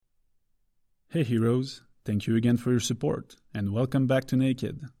Hey heroes, thank you again for your support, and welcome back to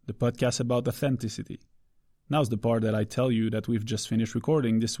Naked, the podcast about authenticity. Now's the part that I tell you that we've just finished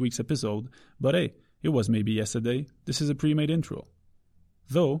recording this week's episode, but hey, it was maybe yesterday, this is a pre-made intro.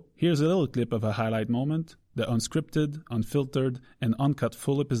 Though, here's a little clip of a highlight moment, the unscripted, unfiltered, and uncut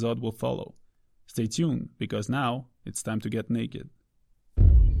full episode will follow. Stay tuned, because now, it's time to get naked.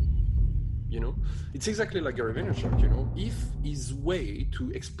 You know, it's exactly like Gary Vaynerchuk, you know, if his way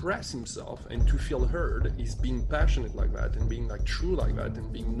to express himself and to feel heard is being passionate like that and being like true like that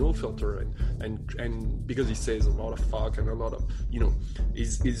and being no filter and because he says a lot of fuck and a lot of, you know,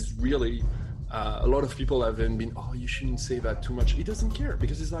 is really, a lot of people have been, oh, you shouldn't say that too much. He doesn't care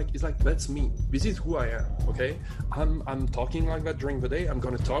because it's like, that's me. This is who I am, okay? I'm talking like that during the day. I'm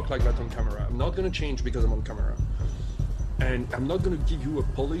going to talk like that on camera. I'm not going to change because I'm on camera. And I'm not going to give you a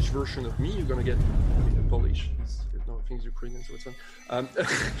polished version of me. You're going to get a polish. No, I think it's Ukrainian, so it's fine. I'm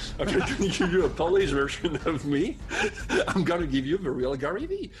going to give you a polished version of me. I'm going to give you the real Gary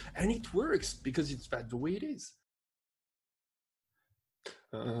V. And it works because it's that the way it is.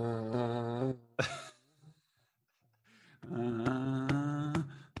 All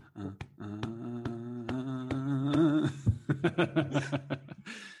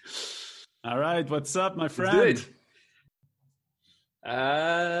right, what's up, my friend? Good.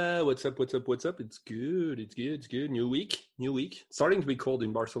 What's up? It's good. New week. Starting to be cold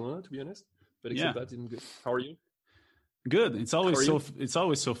in Barcelona, to be honest. But except that, it's good. How are you? Good. It's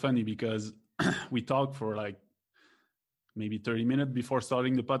always so funny because we talk for like maybe 30 minutes before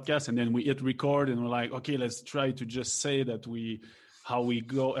starting the podcast, and then we hit record, and we're like, okay, let's try to just say that how we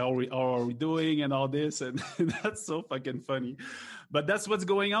go, how are we doing, and all this, and that's so fucking funny. But that's what's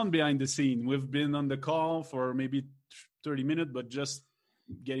going on behind the scene. We've been on the call for maybe 30 minutes, but just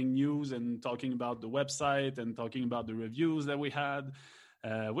getting news and talking about the website and talking about the reviews that we had,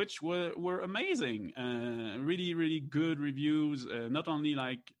 which were amazing. Really, really good reviews, not only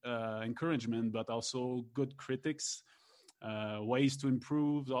like encouragement, but also good critics, ways to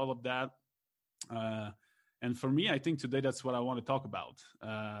improve, all of that. And for me, I think today that's what I want to talk about.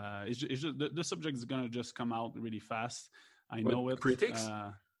 It's just, the subject is going to just come out really fast. I know it. Critics?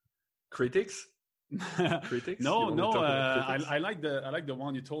 Critics? Critics? No. I like the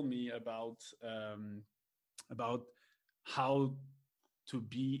one you told me about how to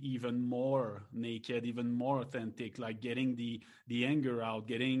be even more naked, even more authentic, like getting the anger out,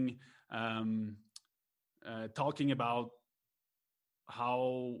 getting talking about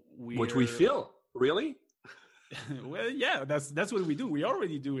how what we feel, really. Well, yeah, that's what we do. We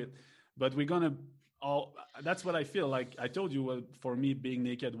already do it, but we're gonna. That's what I feel like. I told you what for me being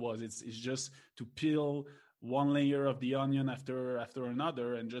naked was. It's just to peel one layer of the onion after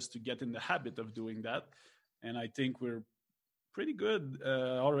another, and just to get in the habit of doing that. And I think we're pretty good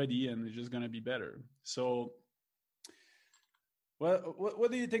already, and it's just gonna be better. So, well,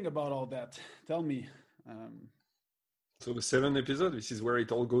 what do you think about all that? Tell me. So the 7th episode, this is where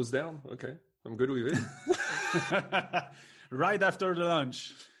it all goes down. Okay, I'm good with it. Right after the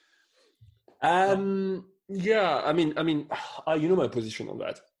lunch. Yeah, I mean, you know my position on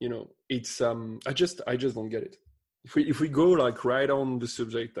that. You know, it's I just don't get it. If we go like right on the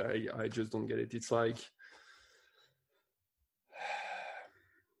subject, I just don't get it. It's like,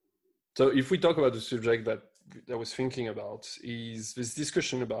 so if we talk about the subject that I was thinking about is this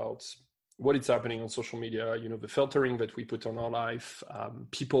discussion about what is happening on social media, you know, the filtering that we put on our life.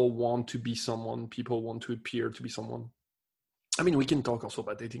 People want to be someone, people want to appear to be someone. I mean, we can talk also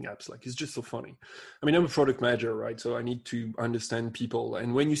about dating apps. Like, it's just so funny. I mean, I'm a product manager, right? So I need to understand people.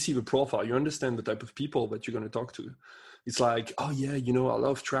 And when you see the profile, you understand the type of people that you're going to talk to. It's like, oh yeah, you know, I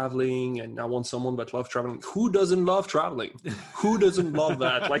love traveling and I want someone that loves traveling. Who doesn't love traveling? Who doesn't love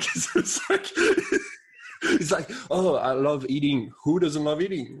that? Like, it's like, oh, I love eating. Who doesn't love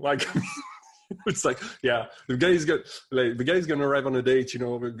eating? Like, it's like, yeah, the guy's going to arrive on a date, you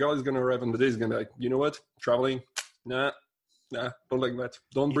know, the girl is going to arrive on the date, is going to be like, you know what? Traveling? Nah, don't like that.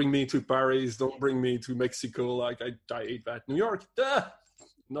 Don't bring me to Paris. Don't bring me to Mexico. Like, I hate that. New York?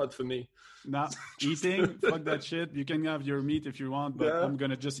 Not for me. Nah, eating, fuck that shit. You can have your meat if you want, but I'm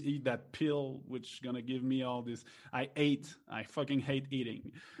going to just eat that pill, which is going to give me all this. I fucking hate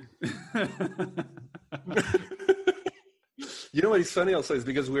eating. You know what is funny also is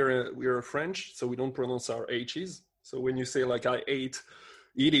because we're French, so we don't pronounce our H's. So when you say like I ate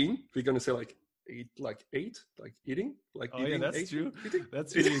eating, we're going to say like eat, like eating, like eating. Yeah, that's ate, true. Eating.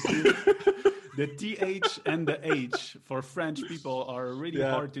 That's really true. The TH and the H for French people are really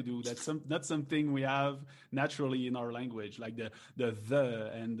hard to do. That's not something we have naturally in our language, like the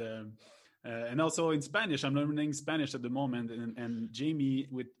and And also in Spanish, I'm learning Spanish at the moment, and Jamie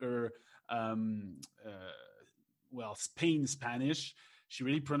with her Spain Spanish, she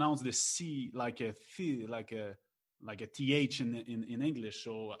really pronounced the C like a th, like a th in English.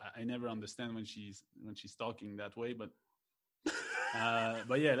 So I never understand when she's talking that way. But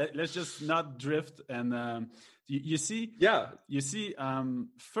yeah, let's just not drift. And you see,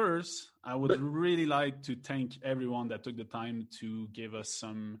 first, I would really like to thank everyone that took the time to give us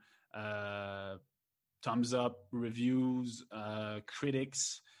some thumbs up reviews,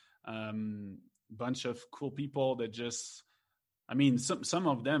 critics, bunch of cool people that just, I mean, some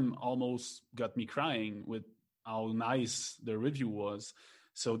of them almost got me crying with how nice the review was.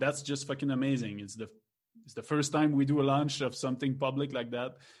 So that's just fucking amazing. It's the first time we do a launch of something public like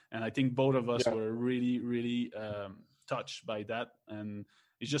that, and I think both of us were really, really touched by that, and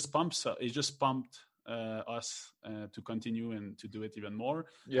it just pumped us to continue and to do it even more.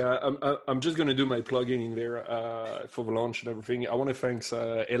 Yeah, I'm just going to do my plugging in there for the launch and everything. I want to thank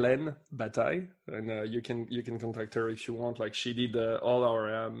Hélène Bataille, and you can contact her if you want. Like, she did all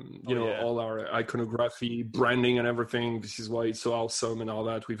our all our iconography, branding, and everything. This is why it's so awesome and all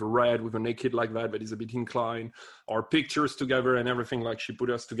that. With a naked like that is a bit inclined. Our pictures together and everything. Like, she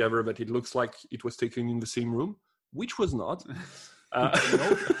put us together, but it looks like it was taken in the same room, which was not.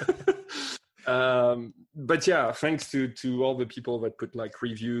 But yeah, thanks to all the people that put like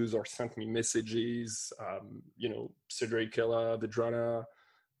reviews or sent me messages, Cedric, Ella, Vedrana,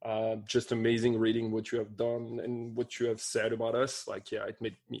 just amazing reading what you have done and what you have said about us. Like, yeah, it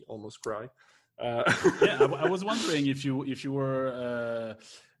made me almost cry. I was wondering if you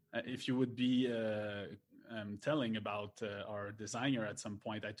would be telling about our designer at some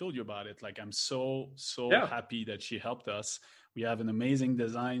point. I told you about it. Like, I'm so happy that she helped us. We have an amazing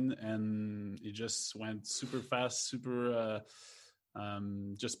design, and it just went super fast, super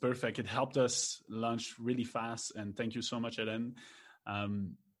just perfect. It helped us launch really fast, and thank you so much, Hélène.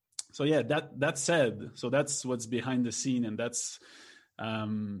 So yeah, that said, so that's what's behind the scene, and that's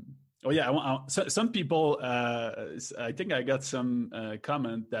some people. I think I got some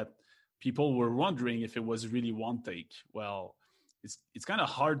comment that people were wondering if it was really one take. Well, it's kind of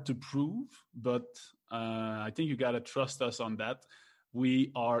hard to prove, but I think you got to trust us on that.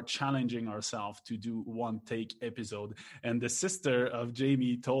 We are challenging ourselves to do one take episode. And the sister of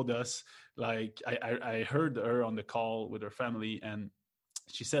Jamie told us, like, I heard her on the call with her family, and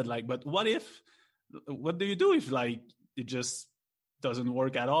she said, like, but what do you do if, like, it just doesn't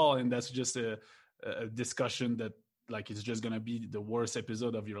work at all, and that's just a discussion that, like, it's just going to be the worst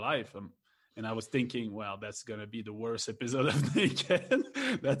episode of your life? And I was thinking, well, that's going to be the worst episode of Naked.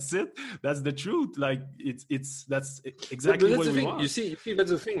 That's it. That's the truth. Like, that's exactly what we want. You see,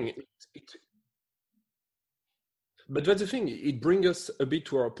 that's the thing. But that's the thing. It brings us a bit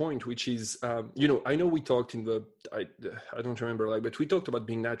to our point, which is, I know we talked I don't remember, like, but we talked about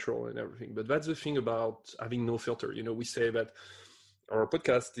being natural and everything. But that's the thing about having no filter. We say that our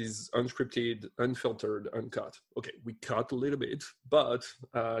podcast is unscripted, unfiltered, uncut. Okay, we cut a little bit, but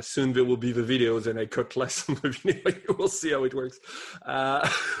soon there will be the videos, and I cut less on the video. We'll see how it works,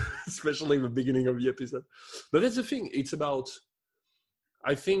 especially the beginning of the episode. But that's the thing. It's about,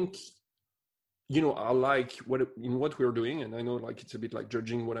 I think, I like what we're doing, and I know, like, it's a bit like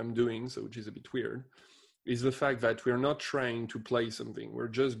judging what I'm doing, so which is a bit weird, is the fact that we're not trying to play something. We're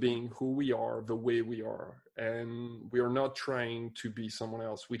just being who we are, the way we are. And we are not trying to be someone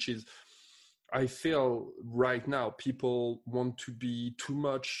else, which is, I feel right now, people want to be too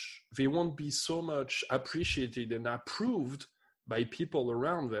much. They won't be so much appreciated and approved by people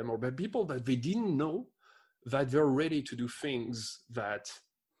around them, or by people that they didn't know that they're ready to do things that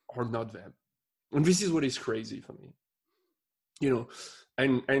are not them. And this is what is crazy for me.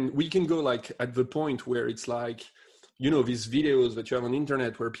 And we can go, like, at the point where it's like, these videos that you have on the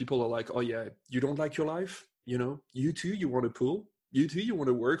internet where people are like, oh yeah, you don't like your life? You too, you want a pool? You too, you want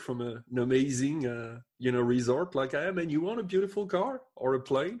to work from an amazing, resort like I am, and you want a beautiful car or a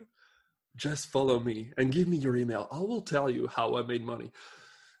plane? Just follow me and give me your email. I will tell you how I made money.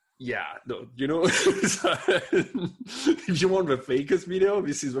 Yeah, no, if you want the fakest video,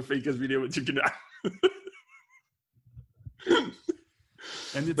 this is the fakest video that you can have.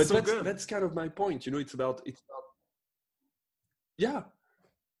 And it's but so good. That's kind of my point. It's about yeah.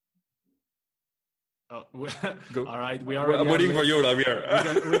 Go. All right, I'm waiting for you,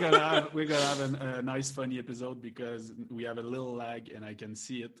 Javier. We're gonna have a nice, funny episode because we have a little lag, and I can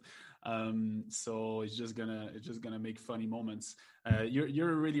see it. So it's just gonna make funny moments.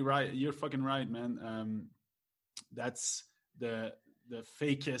 You're really right. You're fucking right, man. That's the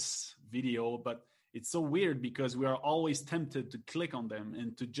fakest video, but it's so weird because we are always tempted to click on them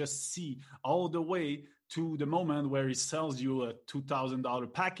and to just see all the way to the moment where he sells you a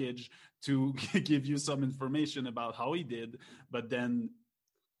 $2,000 package to give you some information about how he did. But then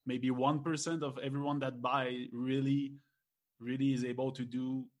maybe 1% of everyone that buy really is able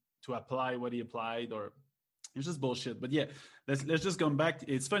to apply what he applied, or it's just bullshit. But yeah, let's just come back.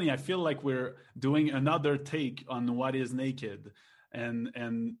 It's funny. I feel like we're doing another take on what is naked, and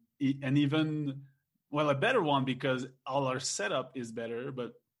even, well, a better one, because all our setup is better.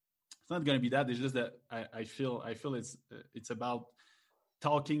 But it's not going to be that. It's just that I feel it's about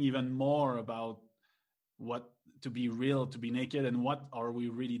talking even more about what to be real, to be naked, and what are we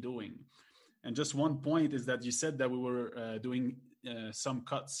really doing. And just one point is that you said that we were doing some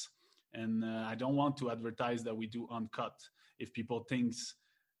cuts. And I don't want to advertise that we do uncut if people think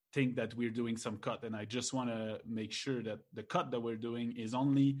that we're doing some cut. And I just want to make sure that the cut that we're doing is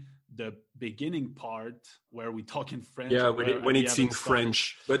only the beginning part where we talk in French. Yeah, when it's in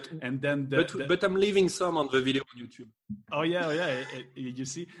French. But I'm leaving some on the video on YouTube. Oh yeah. You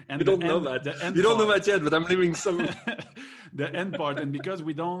see, and you don't know that. You don't know that yet, but I'm leaving some. The end part, and because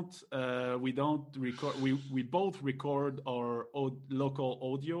we don't record, we both record our local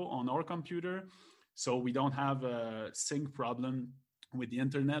audio on our computer, so we don't have a sync problem with the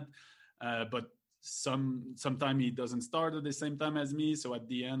internet. But sometimes it doesn't start at the same time as me, so at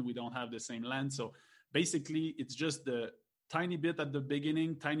the end we don't have the same length. So basically, it's just the tiny bit at the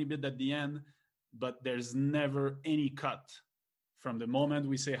beginning, tiny bit at the end, but there's never any cut from the moment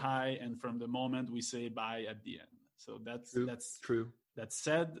we say hi and from the moment we say bye at the end. So that's true. That's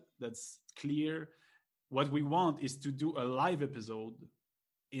said, that's clear. What we want is to do a live episode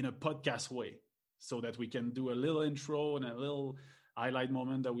in a podcast way, so that we can do a little intro and a little highlight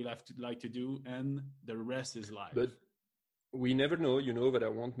moment that we'll like to do, and the rest is live. But we never know, that I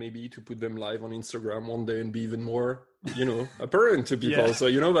want maybe to put them live on Instagram one day and be even more, apparent to people. Yeah. So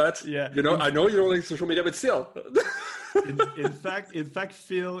that. Yeah. I know you don't like social media, but still. in fact,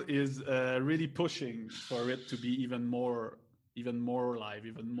 Phil is really pushing for it to be even more live,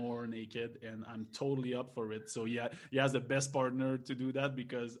 even more naked, and I'm totally up for it. So yeah, he has the best partner to do that,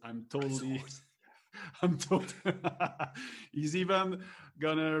 because I'm totally. He's even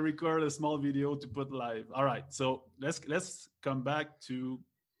gonna record a small video to put live. All right, so let's come back to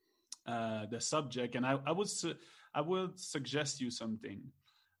the subject, and I would suggest you something.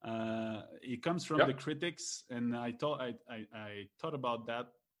 It comes from the critics, and I thought about that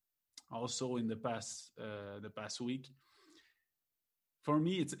also in the past week. For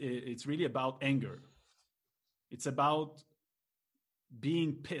me, it's really about anger. It's about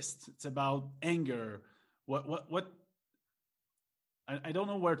being pissed. It's about anger. What? I don't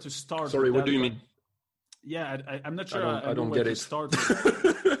know where to start. Sorry, what do you mean? Yeah, I'm not sure. I don't get it. Start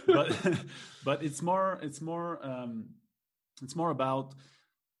but it's more about,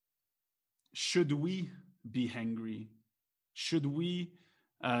 should we be angry? Should we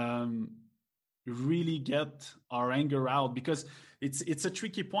really get our anger out? Because it's a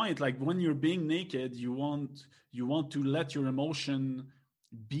tricky point. Like, when you're being naked, you want to let your emotion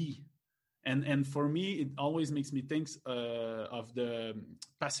be. And for me, it always makes me think of the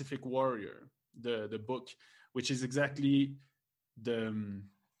Pacific Warrior, the book, which is exactly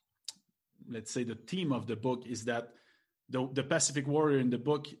let's say the theme of the book is that the Pacific Warrior in the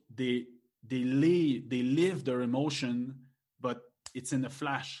book, they live their emotion, but it's in a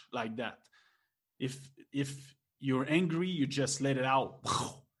flash like that. If you're angry, you just let it out,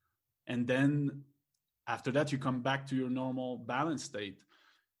 and then after that you come back to your normal balance state.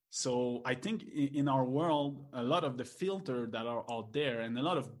 So I think in our world, a lot of the filter that are out there and a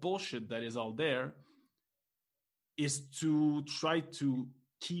lot of bullshit that is out there is to try to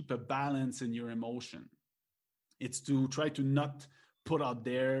keep a balance in your emotion. It's to try to not put out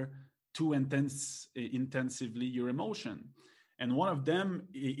there too intensively your emotion. And one of them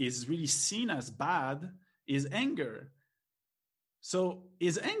is really seen as bad is anger. So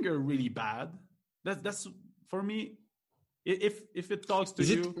is anger really bad? That's for me. If it talks to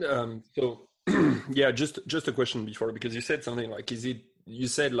you. So yeah, just a question before, because you said something like, you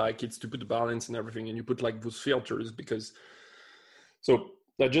said like it's to put the balance and everything, and you put like those filters because. So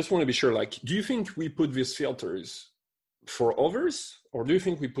I just want to be sure. Like, do you think we put these filters for others, or do you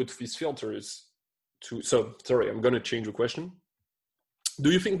think we put these filters to? So sorry, I'm going to change the question. Do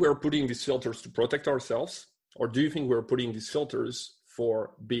you think we're putting these filters to protect ourselves, or do you think we're putting these filters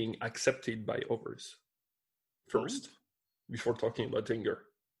for being accepted by others first, before talking about anger?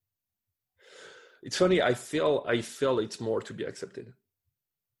 It's funny. I feel it's more to be accepted.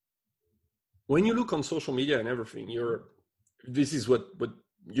 When you look on social media and everything, this is what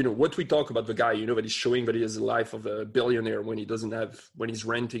what we talk about the guy, that he's showing that he has the life of a billionaire when he's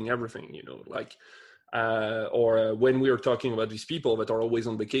renting everything, like, or when we are talking about these people that are always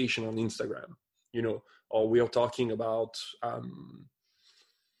on vacation on Instagram, or we are talking about,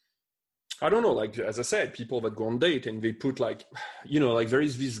 I don't know, like, as I said, people that go on date and they put like, like there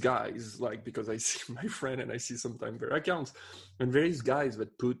is these guys, like, because I see my friend and I see sometimes their accounts, and there is guys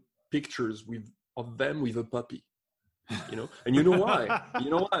that put pictures of them with a puppy, and you know why?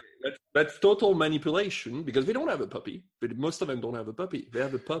 That's total manipulation, because they don't have a puppy. But most of them don't have a puppy. They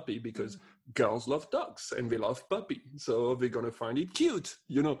have a puppy because girls love dogs and they love puppy, so they're gonna find it cute.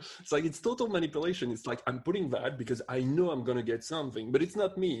 It's like, it's total manipulation. It's like, I'm putting that because I know I'm gonna get something, but it's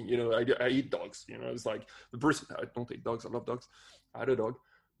not me. I eat dogs. It's like the person. I don't eat dogs. I love dogs. I had a dog,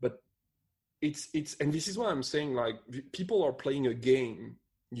 but it's and this is why I'm saying, like, people are playing a game.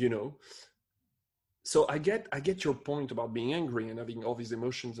 So I get your point about being angry and having all these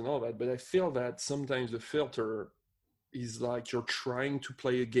emotions and all that, but I feel that sometimes the filter is like you're trying to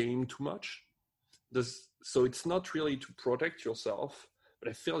play a game too much. So it's not really to protect yourself, but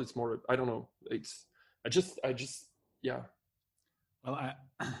I feel it's more, I don't know. I just yeah. Well,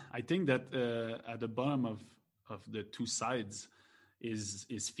 I think that at the bottom of the two sides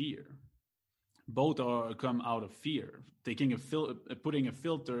is fear. Both come out of fear. Putting a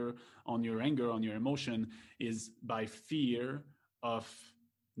filter on your anger, on your emotion, is by fear of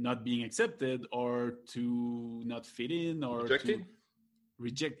not being accepted, or to not fit in, or rejected.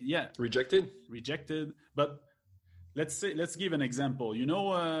 Rejected. But let's give an example. You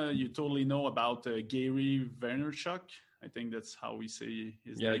totally know about Gary Vaynerchuk. I think that's how we say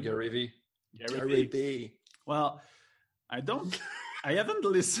his name. Yeah, Gary V. Gary V. Well, I haven't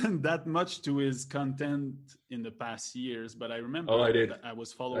listened that much to his content in the past years, but I remember I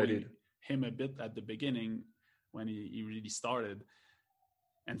was following him a bit at the beginning when he really started.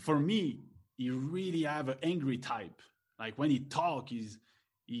 And for me, he really have an angry type. Like, when he talk, he's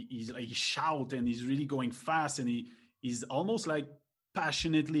like, he shout, and he's really going fast, and he's almost like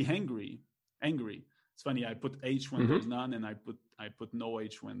passionately angry. It's funny, I put H when there's none, and I put no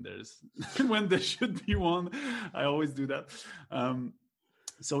H when when there should be one. I always do that.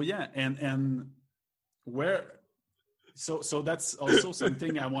 So yeah, and so that's also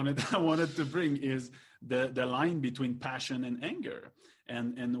something I wanted to bring, is the line between passion and anger,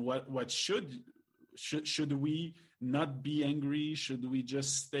 and what should we not be angry? Should we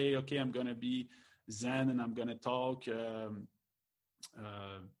just stay, okay, I'm gonna be zen and I'm gonna talk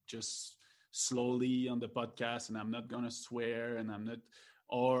just slowly on the podcast, and I'm not gonna swear, and I'm not,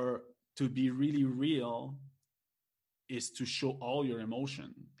 or to be really real is to show all your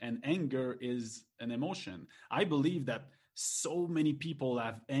emotion, and anger is an emotion. I believe that so many people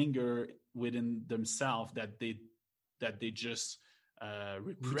have anger within themselves that they just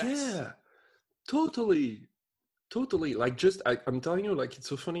repress. Yeah, totally. Like, I'm telling you, like, it's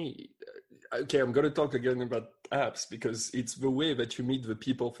so funny. Okay, I'm going to talk again about apps, because it's the way that you meet the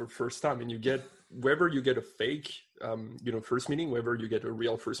people for first time, and you get, whether you get a fake, first meeting, whether you get a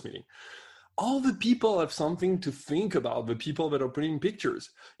real first meeting, all the people have something to think about. The people that are putting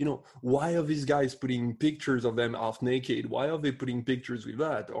pictures, why are these guys putting pictures of them half naked? Why are they putting pictures with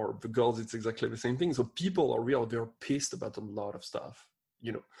that? Or the girls, it's exactly the same thing. So people are real. They're pissed about a lot of stuff,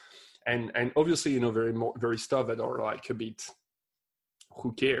 and obviously, very stuff that are like a bit,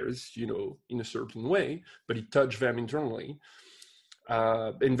 who cares, in a certain way, but it touched them internally.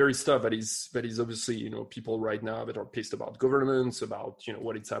 And very stuff that is obviously, people right now that are pissed about governments, about,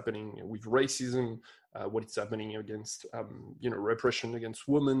 what is happening with racism, what is happening against, repression against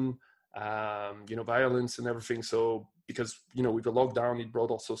women, violence and everything. So, because, with the lockdown, it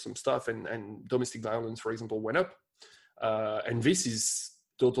brought also some stuff, and domestic violence, for example, went up. And this is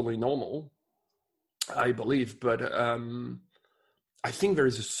totally normal, I believe. But I think there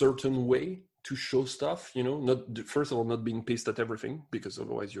is a certain way to show stuff, not, first of all, not being pissed at everything, because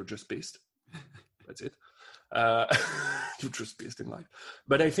otherwise you're just pissed. That's it. You're just pissed in life.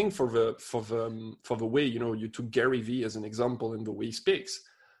 But I think for the way, you took Gary Vee as an example in the way he speaks,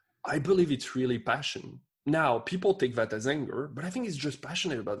 I believe it's really passion. Now, people take that as anger, but I think he's just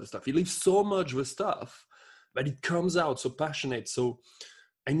passionate about the stuff. He lives so much with stuff that it comes out so passionate. So,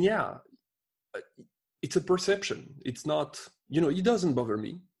 and yeah, it's a perception. It's not, it doesn't bother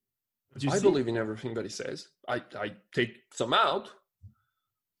me. I believe in everything that he says. I take some out.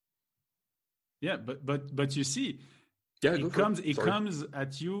 Yeah, but you see, yeah, it comes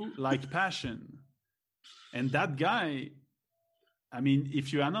at you like passion. And that guy, I mean,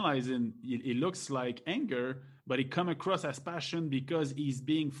 if you analyze it looks like anger, but it come across as passion because he's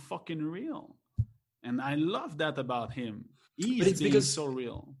being fucking real. And I love that about him. He's so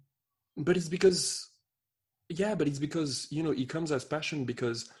real. But it's because, he comes as passion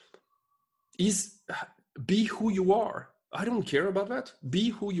because be who you are. I don't care about that.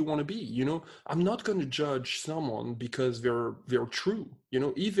 Be who you want to be. I'm not going to judge someone because they're true.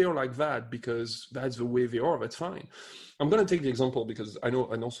 If they're like that because that's the way they are, that's fine. I'm going to take the example because I know,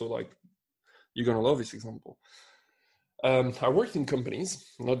 and also like you're going to love this example. I worked in companies.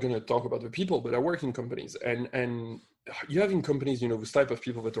 I'm not going to talk about the people, but I work in companies, and you have in companies, this type of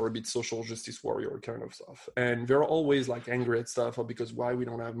people that are a bit social justice warrior kind of stuff, and they're always like angry at stuff because why we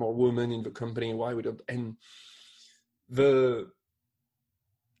don't have more women in the company, why we don't, and the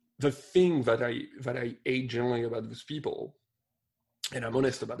thing that I hate generally about those people, and I'm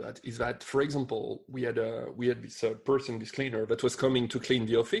honest about that, is that, for example, we had this person, this cleaner that was coming to clean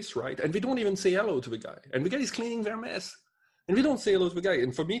the office, right? And they don't even say hello to the guy, and the guy is cleaning their mess, and we don't say hello to the guy.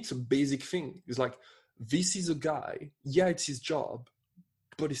 And for me, it's a basic thing. It's like, this is a guy. Yeah, it's his job,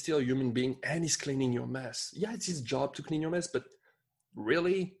 but he's still a human being, and he's cleaning your mess. Yeah, it's his job to clean your mess, but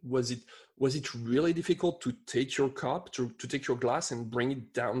really, was it really difficult to take your cup, to take your glass and bring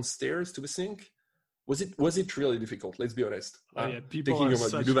it downstairs to the sink? Was it really difficult? Let's be honest. People are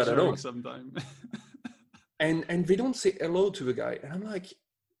such do that jerks sometimes. and they don't say hello to the guy, and I'm like,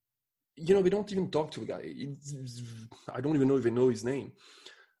 they don't even talk to the guy. I don't even know if they know his name.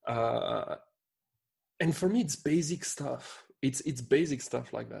 And for me, it's basic stuff. It's basic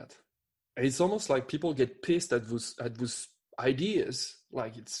stuff like that. And it's almost like people get pissed at those ideas,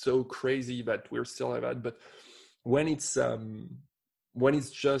 like it's so crazy that we're still like that. But when it's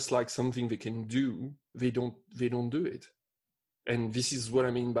just like something they can do, they don't do it. And this is what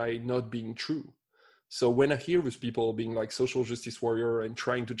I mean by not being true. So when I hear with people being like social justice warrior and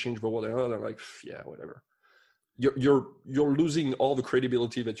trying to change the world, I'm like, yeah, whatever. You're losing all the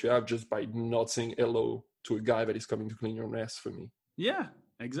credibility that you have just by not saying hello to a guy that is coming to clean your mess, for me. Yeah,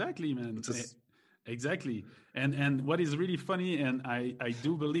 exactly, man. Exactly. And what is really funny, and I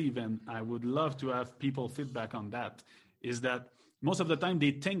do believe, and I would love to have people feedback on that, is that most of the time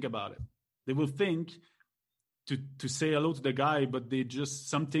they think about it. They will think to say hello to the guy, but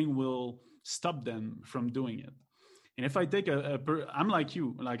something will stop them from doing it. And if I take I'm like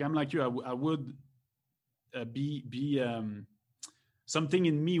you, I would be something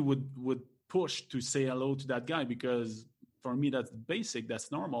in me would push to say hello to that guy, because for me that's basic,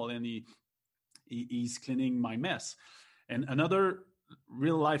 that's normal, and he's cleaning my mess. And another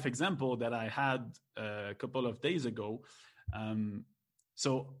real life example that I had a couple of days ago.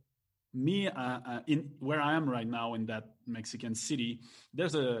 So me, in where I am right now in that Mexican city,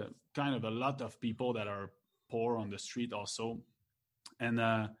 there's a kind of a lot of people that are poor on the street also. And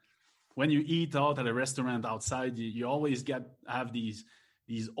when you eat out at a restaurant outside, you always have these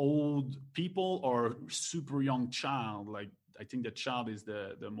old people or super young child. Like, I think the child is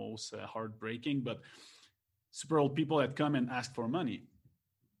the most heartbreaking, but super old people that come and ask for money.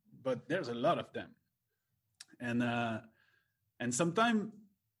 But there's a lot of them. And sometimes,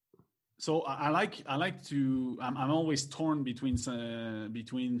 so I'm always torn between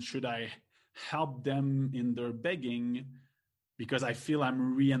should I help them in their begging because I feel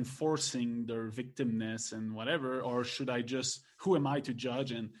I'm reinforcing their victimness and whatever, or should I who am I to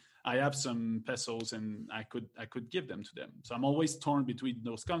judge? And I have some pesos and I could give them to them. So I'm always torn between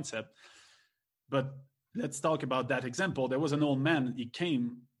those concepts. But let's talk about that example. There was an old man, he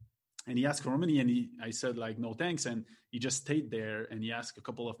came and he asked for money, and I said like, no thanks. And he just stayed there and he asked a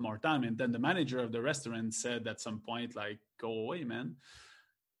couple of more time. And then the manager of the restaurant said at some point, like, go away, man.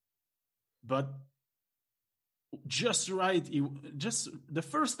 But just the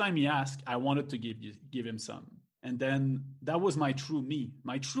first time he asked, I wanted to give him some. And then that was my true me.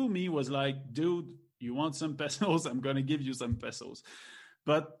 My true me was like, dude, you want some pesos? I'm going to give you some pesos.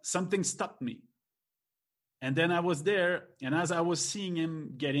 But something stopped me. And then I was there, and as I was seeing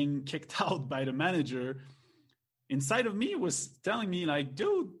him getting kicked out by the manager, inside of me was telling me like,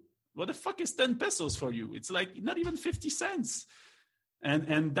 dude, what the fuck is 10 pesos for you? It's like not even 50 cents.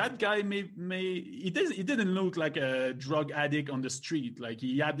 And that guy he didn't look like a drug addict on the street. Like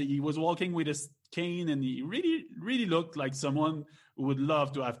he was walking with his cane, and he really, really looked like someone who would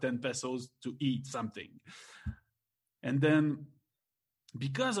love to have 10 pesos to eat something. And then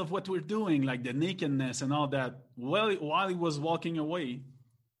because of what we're doing, like the nakedness and all that, while he was walking away,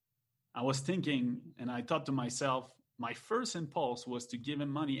 I was thinking, and I thought to myself, my first impulse was to give him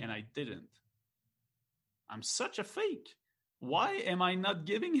money, and I didn't. I'm such a fake. Why am I not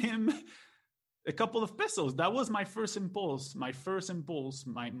giving him a couple of pesos? That was my first impulse. My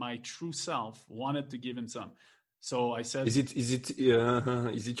true self wanted to give him some. So I said, is it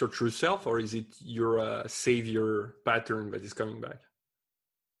your true self, or is it your savior pattern that is coming back?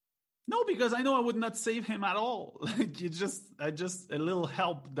 no, because I know I would not save him at all. Like I just a little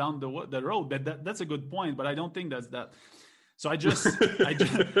help down the road. That's a good point, but I don't think that's that. So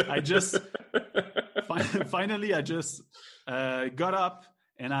finally I just got up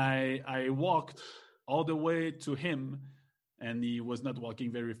and I walked all the way to him, and he was not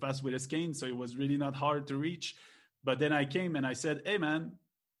walking very fast with his cane, so it was really not hard to reach. But then I came and I said, "Hey man,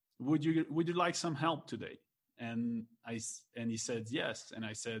 would you like some help today?" And he said yes, and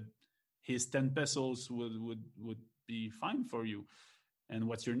I said, his 10 pesos would be fine for you. And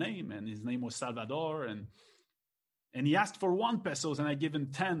what's your name? And his name was Salvador. And he asked for 1 pesos, and I gave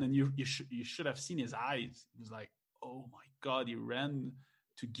him 10. And you should have seen his eyes. He was like, oh my God, he ran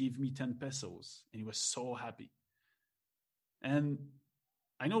to give me 10 pesos. And he was so happy. And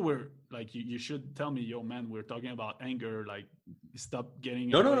I know we're like, you should tell me, yo man, we're talking about anger, like stop getting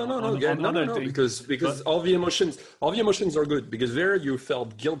no, because but, all the emotions are good, because there you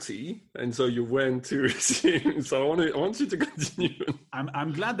felt guilty, and so you went to so I want you to continue.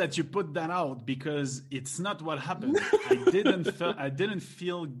 I'm glad that you put that out, because it's not what happened. I didn't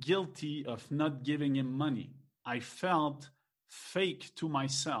feel guilty of not giving him money. I felt fake to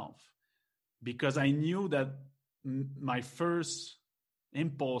myself, because I knew that my first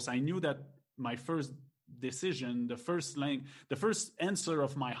impulse, I knew that my first decision, the first answer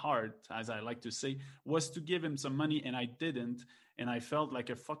of my heart, as I like to say, was to give him some money, and I didn't, and I felt like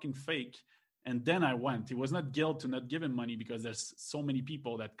a fucking fake. And then I went. It was not guilt to not give him money, because there's so many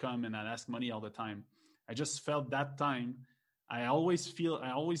people that come and ask money all the time. I just felt that time, I always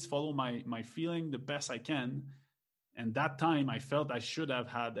follow my feeling the best I can, and that time I felt I should have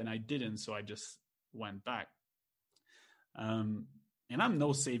had, and I didn't, so I just went back. And I'm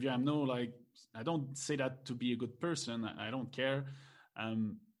no savior. I'm no, like, I don't say that to be a good person. I don't care.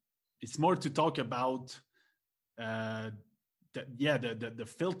 It's more to talk about, the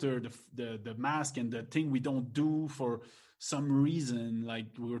filter, the mask, and the thing we don't do for some reason. Like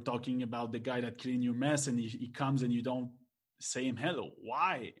we were talking about the guy that cleaned your mess, and he comes and you don't say him hello.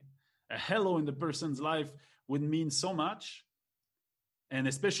 Why? A hello in the person's life would mean so much. And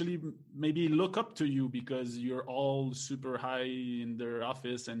especially maybe look up to you because you're all super high in their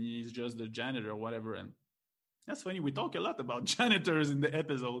office and he's just the janitor or whatever. And that's funny. We talk a lot about janitors in the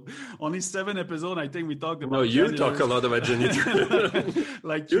episode. Only 7 episodes, I think we talked about. No, you janitors. Talk a lot about janitors.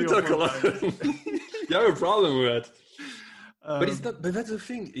 Like you talk a lot. You have a problem with that. But it's not. But that's the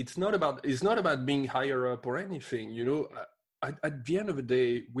thing. It's not about being higher up or anything. You know, at the end of the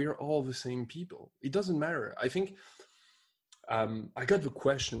day, we're all the same people. It doesn't matter. I think. I got the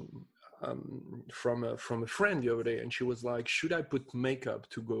question from a friend the other day, and she was like, "Should I put makeup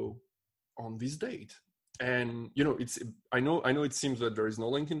to go on this date?" And you know, I know it seems that there is no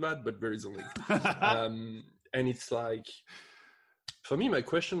link in that, but there is a link. And it's like, for me, my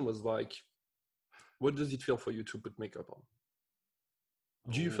question was like, "What does it feel for you to put makeup on?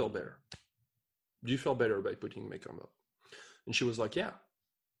 Do you feel better? Do you feel better by putting makeup on?" And she was like, "Yeah."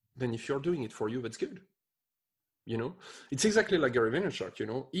 Then if you're doing it for you, that's good. You know, it's exactly like Gary Vaynerchuk. You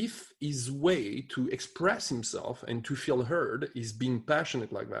know, if his way to express himself and to feel heard is being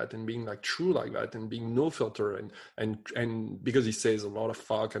passionate like that, and being like true like that, and being no filter, and because he says a lot of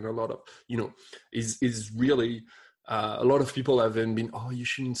fuck and a lot of, you know, is really a lot of people have been, oh, you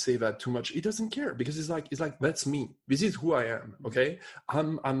shouldn't say that too much. He doesn't care, because it's like that's me. This is who I am. Okay,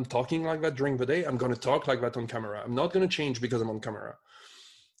 I'm talking like that during the day. I'm gonna talk like that on camera. I'm not gonna change because I'm on camera.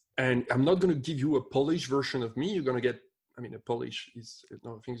 And I'm not going to give you a Polish version of me. You're going to get, I mean, a Polish is,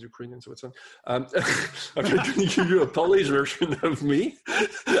 no, I think it's Ukrainian, so it's fine. I'm not going to give you a Polish version of me.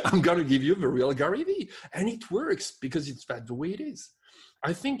 I'm going to give you the real Gary V. And it works because it's that the way it is.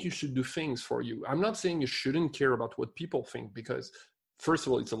 I think you should do things for you. I'm not saying you shouldn't care about what people think, because first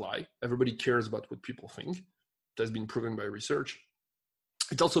of all, it's a lie. Everybody cares about what people think. That's been proven by research.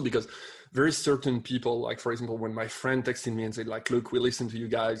 It's also because very certain people, like, for example, when my friend texted me and said, like, look, we listened to you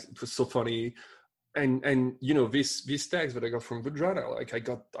guys, it was so funny. And you know, this text that I got from Vajrana, like I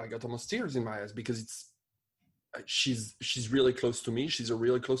got almost tears in my eyes, because she's really close to me. She's a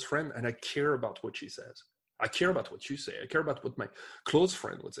really close friend, and I care about what she says. I care about what you say. I care about what my close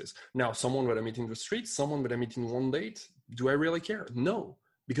friend would say. Now, someone that I meet in the street, someone that I meet in one date, do I really care? No,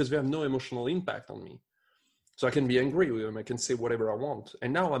 because they have no emotional impact on me. So I can be angry with them. I can say whatever I want.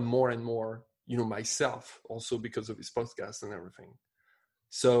 And now I'm more and more, you know, myself, also because of this podcast and everything.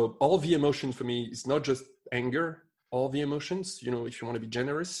 So all the emotions for me is not just anger. All the emotions, you know, if you want to be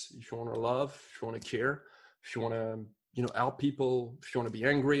generous, if you want to love, if you want to care, if you want to help people. If you want to be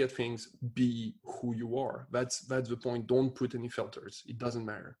angry at things, be who you are. That's the point. Don't put any filters. It doesn't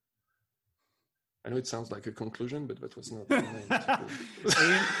matter. I know it sounds like a conclusion, but that was not the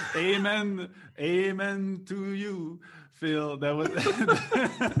main. Amen to you, Phil. That was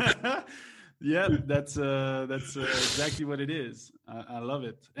yeah. That's exactly what it is. I love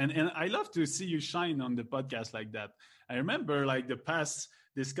it, and I love to see you shine on the podcast like that. I remember like the past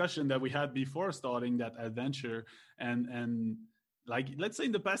discussion that we had before starting that adventure, and like let's say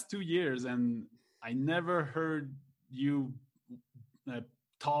in the past 2 years, and I never heard you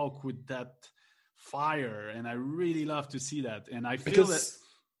talk with that fire, and I really love to see that. And I feel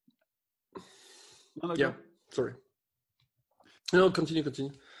sorry. No,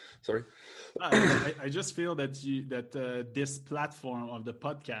 continue. Sorry. I just feel that this platform of the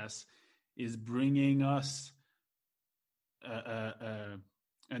podcast is bringing us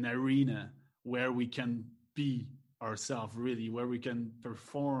an arena where we can be ourselves, really, where we can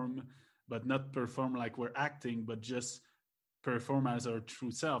perform, but not perform like we're acting, but just perform as our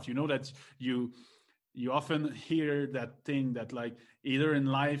true self. You know that you often hear that thing that like either in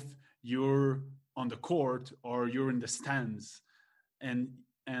life you're on the court or you're in the stands, and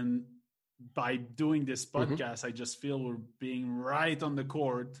by doing this podcast, I just feel we're being right on the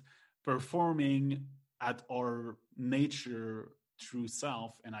court, performing at our nature true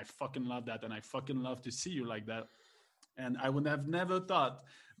self, and I fucking love that, and I fucking love to see you like that. And I would have never thought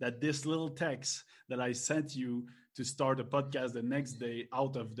that this little text that I sent you to start a podcast the next day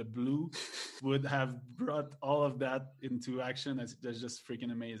out of the blue would have brought all of that into action. That's just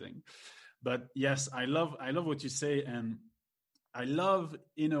freaking amazing. But yes, I love what you say. And I love,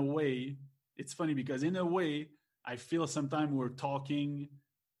 in a way, it's funny because in a way, I feel sometimes we're talking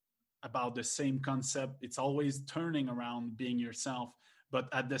about the same concept. It's always turning around being yourself. But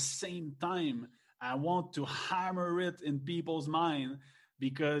at the same time, I want to hammer it in people's mind,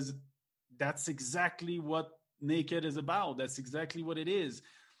 because that's exactly what Naked is about. That's exactly what it is.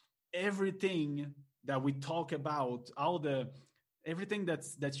 Everything that we talk about, everything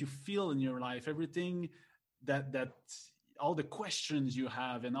that you feel in your life, everything that all the questions you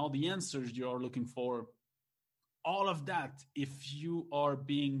have and all the answers you are looking for, all of that, if you are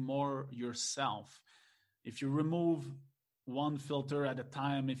being more yourself, if you remove one filter at a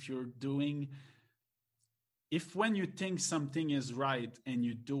time, if when you think something is right and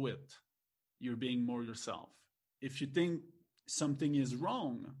you do it, you're being more yourself. If you think something is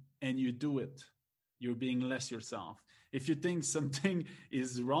wrong and you do it, you're being less yourself. If you think something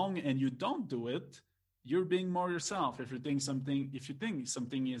is wrong and you don't do it, you're being more yourself. If you think something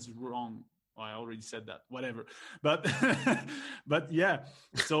is wrong, well, I already said that, whatever. But but yeah,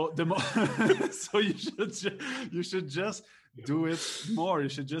 so so you should just do it more. You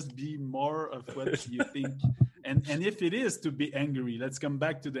should just be more of what you think. And if it is to be angry, let's come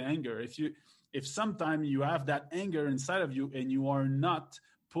back to the anger. If sometime you have that anger inside of you and you are not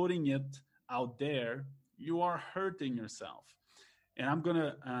putting it out there, you are hurting yourself. And I'm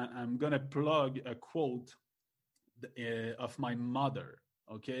gonna plug a quote of my mother,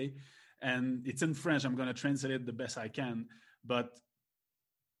 okay? And it's in French. I'm gonna translate it the best I can, but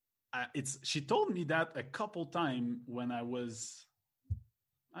she told me that a couple times when I was,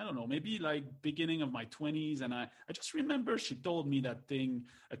 I don't know, maybe like beginning of my 20s. And I just remember she told me that thing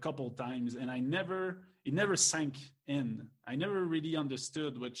a couple times, and it never sank in. I never really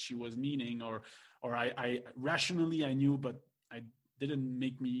understood what she was meaning, or I rationally I knew, but I didn't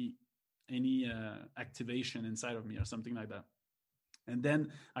make me any activation inside of me or something like that. And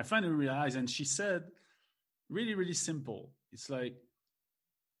then I finally realized, and she said, really, really simple. It's like,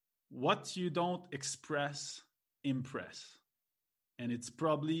 what you don't express, impress. And it's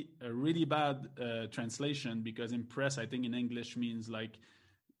probably a really bad translation, because impress, I think in English means like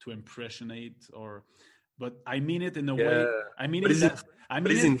to impressionate, but I mean it in a way. I mean it that.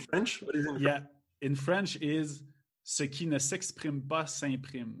 What is in French? In French is ce qui ne s'exprime pas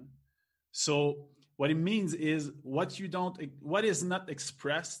s'imprime. So what it means is what is not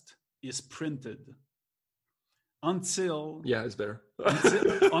expressed is printed. Until it's better.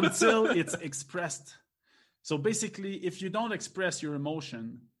 until it's expressed. So basically, if you don't express your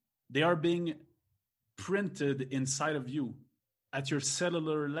emotion, they are being printed inside of you at your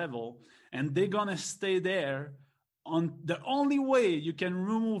cellular level, and they're gonna stay there. The only way you can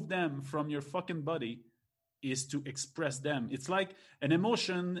remove them from your fucking body is to express them. It's like an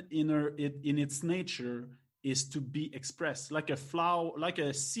emotion in its nature is to be expressed. Like a flower, like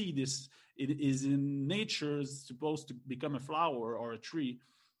a seed it is in nature supposed to become a flower or a tree.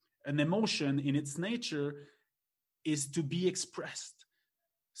 An emotion in its nature is to be expressed.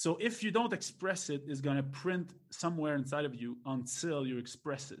 So if you don't express it, it's going to print somewhere inside of you until you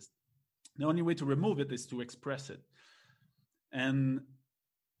express it. The only way to remove it is to express it. And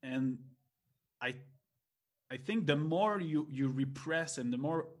I think the more you repress and the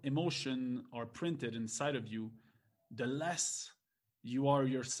more emotion are printed inside of you, the less you are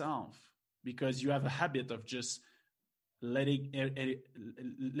yourself, because you have a habit of just letting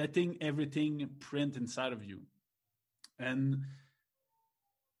everything print inside of you. And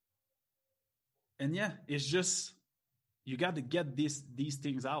yeah, it's just, you got to get these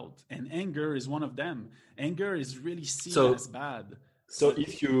things out, and anger is one of them. Anger is really seen as bad. So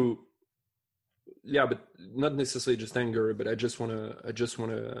if you, yeah, but not necessarily just anger, but I just want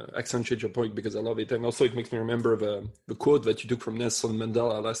to accentuate your point because I love it, and also it makes me remember the quote that you took from Nelson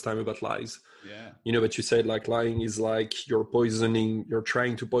Mandela last time about lies. Yeah, you know, but you said like lying is like you're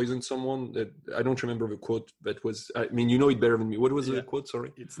trying to poison someone. That I don't remember the quote. That was, I mean, you know it better than me. What was the quote?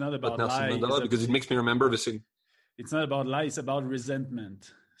 Sorry, it's not about Nelson Mandela, because it makes me remember the thing. It's not about lies. It's about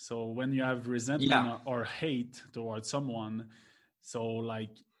resentment. So when you have resentment or hate towards someone, so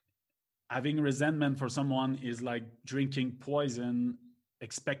like having resentment for someone is like drinking poison,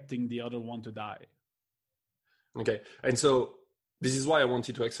 expecting the other one to die. Okay, and so this is why I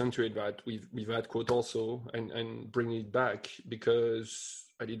wanted to accentuate that with that quote also, and bring it back, because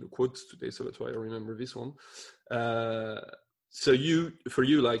I did the quotes today, so that's why I remember this one. So for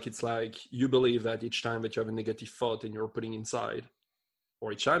you, like, it's like you believe that each time that you have a negative thought and you're putting inside,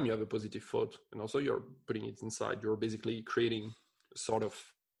 or each time you have a positive thought and also you're putting it inside, you're basically creating a sort of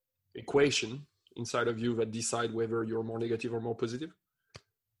equation inside of you that decide whether you're more negative or more positive.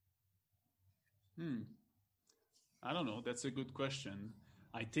 I don't know. That's a good question.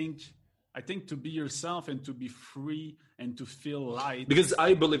 I think to be yourself and to be free and to feel light. Because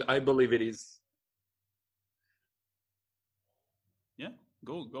I believe it is. Yeah,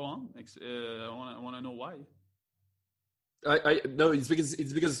 go on. I want to know why. No, it's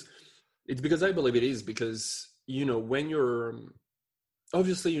because I believe it is, because, you know, when you're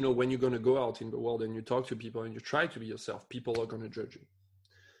obviously, you know, when you're going to go out in the world and you talk to people and you try to be yourself, people are going to judge you.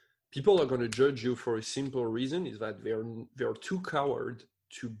 People are going to judge you for a simple reason, is that they're too coward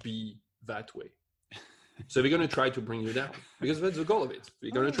to be that way. So they're going to try to bring you down, because that's the goal of it.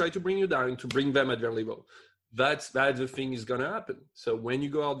 They're going to try to bring you down, to bring them at their level. That's the thing is going to happen. So when you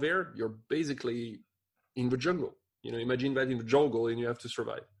go out there, you're basically in the jungle. You know, imagine that in the jungle and you have to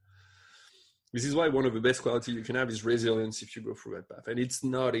survive. This is why one of the best qualities you can have is resilience if you go through that path. And it's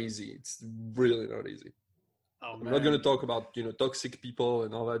not easy. It's really not easy. I'm not going to talk about, you know, toxic people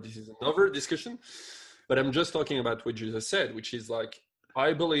and all that. This is another discussion. But I'm just talking about what you just said, which is like,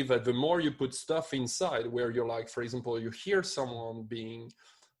 I believe that the more you put stuff inside, where you're like, for example, you hear someone being,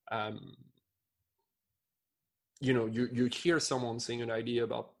 you know, you hear someone saying an idea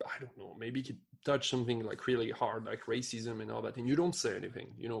about, I don't know, maybe it could touch something like really hard, like racism and all that, and you don't say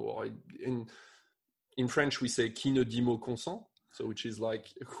anything, you know, in French we say qui ne dit mot consent, so which is like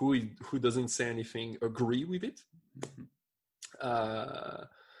who doesn't say anything agree with it.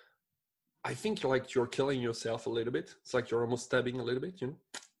 I think like you're killing yourself a little bit. It's like you're almost stabbing a little bit, you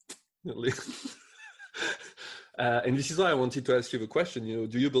know. And this is why I wanted to ask you the question, you know,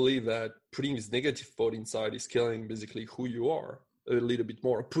 do you believe that putting this negative thought inside is killing basically who you are a little bit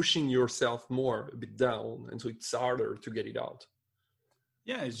more, pushing yourself more a bit down, and so it's harder to get it out?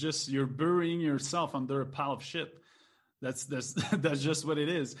 Yeah, it's just you're burying yourself under a pile of shit. That's just what it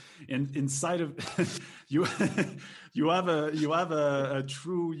is. And inside of you, you have a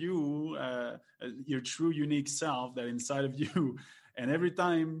true you, your true unique self that inside of you. And every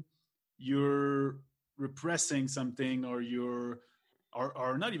time you're repressing something, or you're,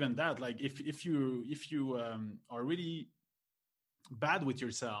 or not even that, like if you are really bad with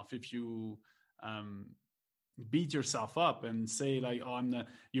yourself, if you beat yourself up and say like, oh,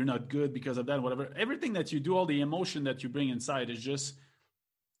 you're not good because of that, whatever, everything that you do, all the emotion that you bring inside is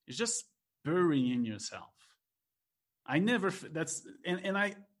just burying yourself. I'm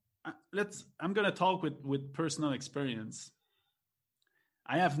gonna talk with personal experience.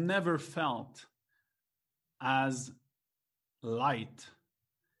 I have never felt as light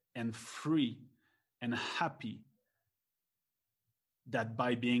and free and happy that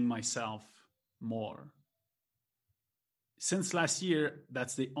by being myself more. Since last year,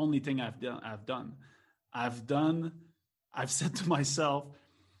 that's the only thing I've done. I've said to myself,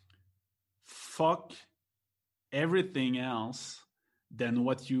 fuck everything else than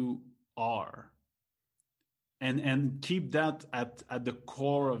what you are. And keep that at the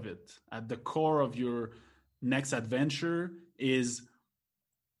core of it. At the core of your next adventure is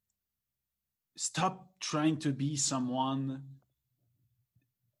stop trying to be someone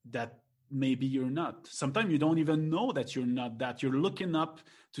that maybe you're not. Sometimes you don't even know that you're not that. You're looking up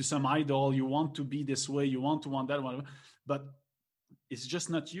to some idol. You want to be this way. You want that, whatever. But it's just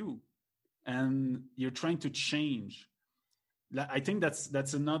not you. And you're trying to change. I think that's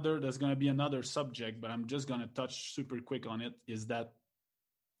going to be another subject, but I'm just going to touch super quick on it, is that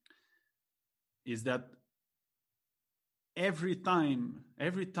every time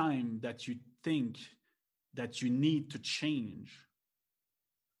that you think that you need to change,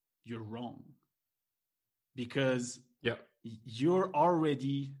 you're wrong. Because you're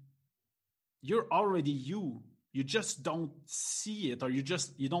already you. You just don't see it, or you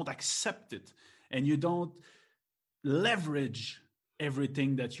don't accept it, and you don't leverage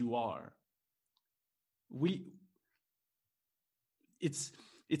everything that you are. It's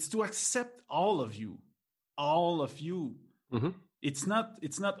to accept all of you. Mm-hmm. It's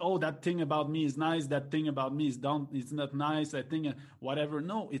not, oh, that thing about me is nice, that thing about me is it's not nice, that thing, whatever.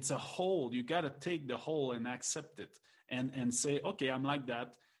 No, it's a whole. You got to take the whole and accept it and say, okay, I'm like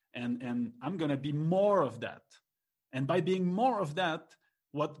that, and I'm going to be more of that. And by being more of that,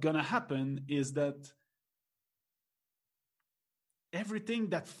 what's going to happen is that everything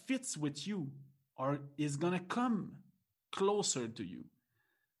that fits with you is going to come closer to you.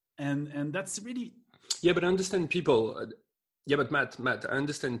 And that's really... Yeah, but I understand people... Yeah, but Matt, I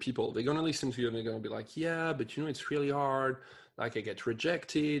understand people. They're going to listen to you and they're going to be like, yeah, but it's really hard. Like, I get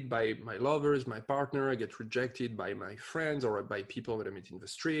rejected by my lovers, my partner. I get rejected by my friends or by people that I meet in the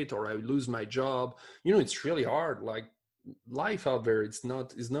street, or I lose my job. It's really hard. Like, life out there, it's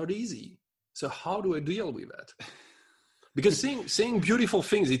not easy. So how do I deal with that? Because saying beautiful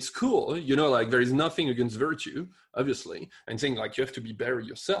things, it's cool. Like, there is nothing against virtue, obviously. And saying, like, you have to be better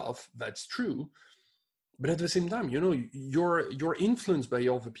yourself, that's true. But at the same time, you're influenced by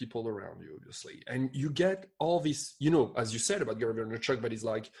all the people around you, obviously. And you get all this, as you said about Gary Vaynerchuk, but he's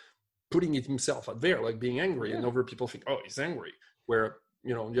like putting it himself out there, like being angry. Yeah. And other people think, oh, he's angry. Where,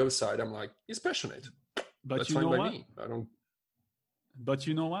 on the other side, I'm like, he's passionate. But that's you fine know by what? me. I don't. But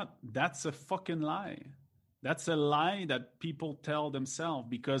you know what? That's a fucking lie. That's a lie that people tell themselves,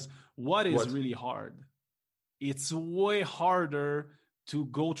 because what is really hard? It's way harder to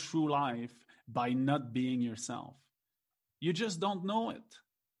go through life by not being yourself. You just don't know it.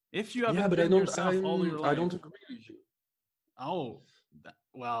 If you haven't been yourself all your life. I don't agree with you. Oh,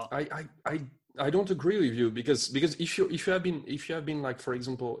 well. I don't agree with you because if you have been like, for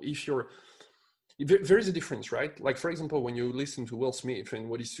example, there is a difference, right? Like, for example, when you listen to Will Smith and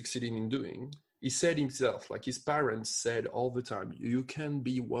what he's succeeding in doing, he said himself, like his parents said all the time, you can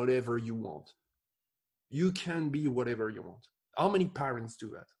be whatever you want. You can be whatever you want. How many parents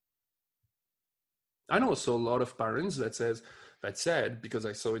do that? I know also a lot of parents that said, because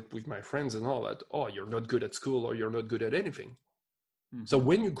I saw it with my friends and all that, oh, you're not good at school or you're not good at anything. Mm-hmm. So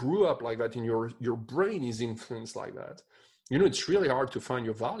when you grew up like that and your brain is influenced like that, it's really hard to find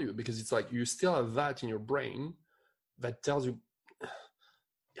your value, because it's like you still have that in your brain that tells you,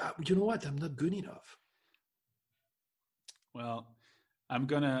 yeah, you know what, I'm not good enough. Well, I'm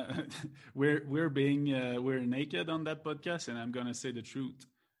gonna we're naked on that podcast, and I'm gonna say the truth.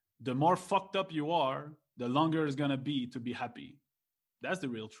 The more fucked up you are, the longer it's gonna be to be happy. That's the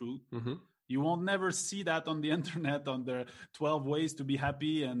real truth. Mm-hmm. You won't never see that on the internet, on the 12 ways to be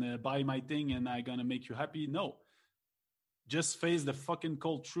happy and buy my thing and I'm gonna make you happy. No, just face the fucking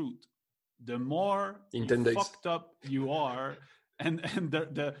cold truth. The more fucked up you are, and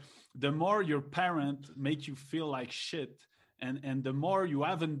the more your parent make you feel like shit, and the more you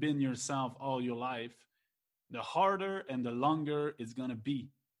haven't been yourself all your life, the harder and the longer it's gonna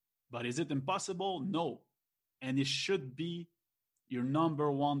be. But is it impossible? No. And it should be your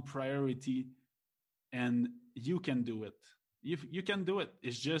number one priority, and you can do it. You can do it.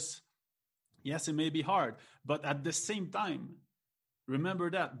 It's just, yes, it may be hard, but at the same time,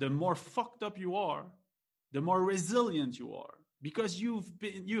 remember that the more fucked up you are, the more resilient you are, because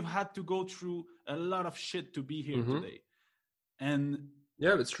you've had to go through a lot of shit to be here mm-hmm. today. And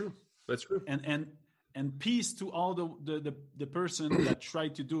yeah, that's true. That's true. And peace to all the person that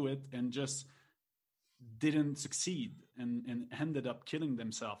tried to do it and just didn't succeed and ended up killing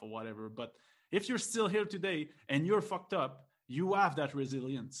themselves or whatever. But if you're still here today and you're fucked up, you have that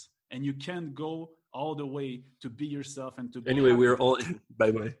resilience, and you can go all the way to be yourself and to be anyway, happy. We're all,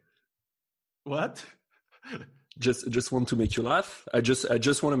 by the way. What? Just want to make you laugh. I just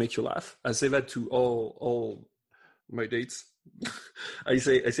want to make you laugh. I say that to all my dates. I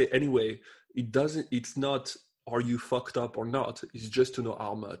say anyway, it's not are you fucked up or not, it's just to know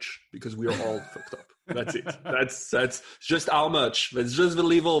how much, because we are all fucked up. That's it. That's just how much. That's just the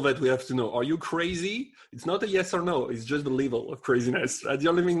level that we have to know. Are you crazy? It's not a yes or no. It's just the level of craziness. That's the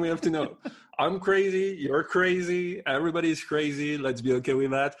only thing we have to know. I'm crazy. You're crazy. Everybody is crazy. Let's be okay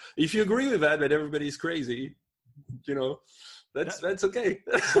with that. If you agree with that everybody is crazy, that's okay.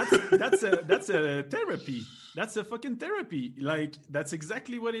 that's a therapy. That's a fucking therapy. Like, that's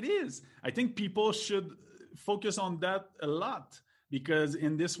exactly what it is. I think people should focus on that a lot, because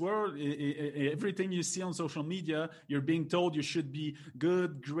in this world, everything you see on social media, you're being told you should be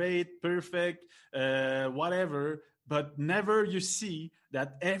good, great, perfect, whatever, but never you see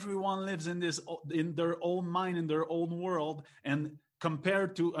that everyone lives in their own mind, in their own world, and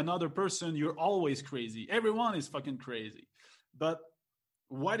compared to another person, you're always crazy. Everyone is fucking crazy. But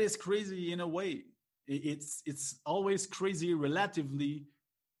what is crazy in a way? It's always crazy relatively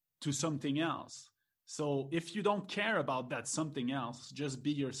to something else. So if you don't care about that something else, just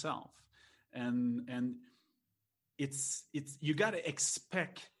be yourself. And it's you got to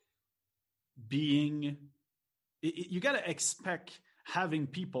expect being, you got to expect having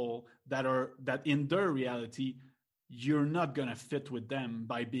people that in their reality, you're not going to fit with them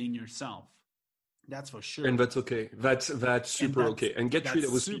by being yourself. That's for sure. And that's okay. That's super okay. And get rid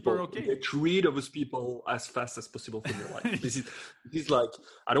of those people. Okay. Get rid of those people as fast as possible from your life. This is like,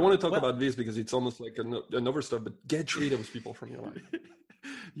 I don't want to talk about this because it's almost like another stuff, but get rid of those people from your life.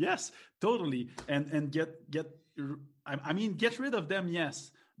 Yes, totally. And get rid of them,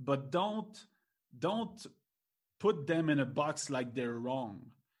 yes, but don't put them in a box like they're wrong.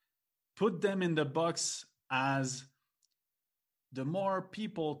 Put them in the box as, the more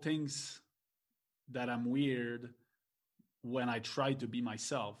people thinks that I'm weird when I try to be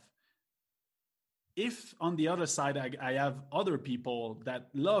myself. If on the other side, I have other people that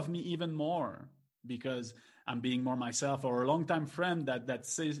love me even more because I'm being more myself, or a longtime friend that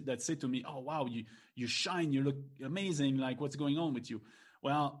say to me, "Oh wow, you shine, you look amazing. Like, what's going on with you?"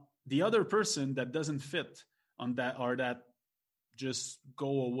 Well, the other person that doesn't fit on that, or that just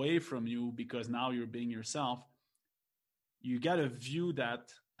go away from you because now you're being yourself, you got to view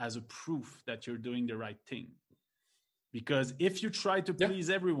that as a proof that you're doing the right thing. Because if you try to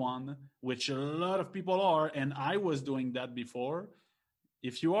please everyone, which a lot of people are, and I was doing that before,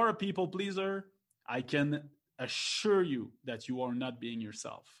 if you are a people pleaser, I can assure you that you are not being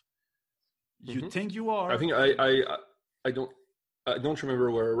yourself. You think you are. I think I don't remember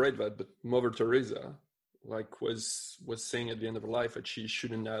where I read that, but Mother Teresa was saying at the end of her life that she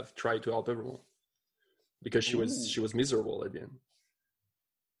shouldn't have tried to help everyone because she was miserable at the end.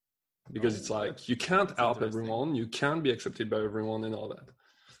 Because it's like, you can't help everyone, you can't be accepted by everyone and all that.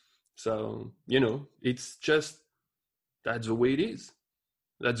 So, it's just, that's the way it is.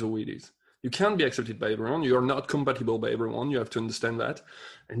 That's the way it is. You can't be accepted by everyone. You're not compatible by everyone. You have to understand that.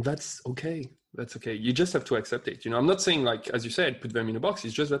 And that's okay. That's okay. You just have to accept it. I'm not saying, like, as you said, put them in a box.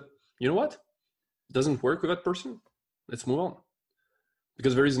 It's just that, you know what? It doesn't work with that person. Let's move on.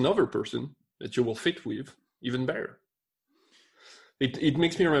 Because there is another person that you will fit with even better. It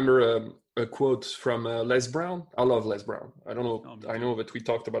makes me remember a quote from Les Brown. I love Les Brown. I don't know. I know that we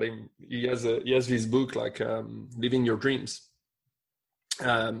talked about him. He has this book, like Living Your Dreams.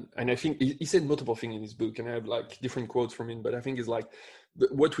 And I think he said multiple things in his book, and I have like different quotes from him. But I think it's like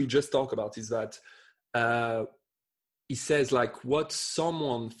what we just talked about is that he says, like, what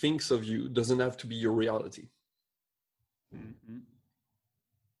someone thinks of you doesn't have to be your reality. Mm-hmm.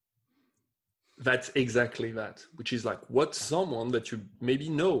 That's exactly that, which is like what someone that you maybe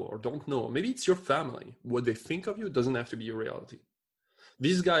know or don't know, maybe it's your family, what they think of you doesn't have to be your reality.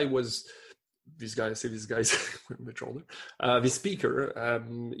 This guy's much older. The speaker,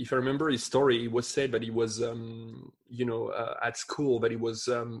 if I remember his story, it was said that he was, at school, that he was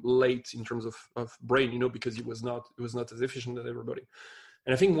late in terms of brain, because he was not as efficient as everybody.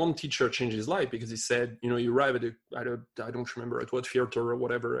 And I think one teacher changed his life because he said, you arrive at I don't remember at what theater or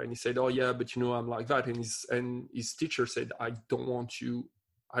whatever. And he said, oh yeah, but I'm like that. And his teacher said, I don't want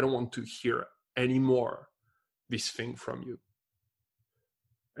to hear anymore this thing from you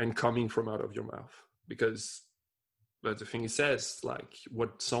and coming from out of your mouth, because that's the thing he says, like,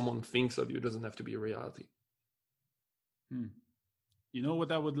 what someone thinks of you doesn't have to be a reality. You know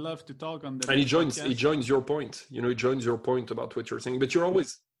what I would love to talk on the and he joins your point. He joins your point about what you're saying, but you're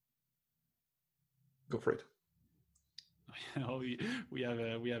always go for it. we have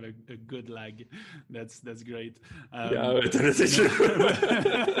a good lag. That's great. What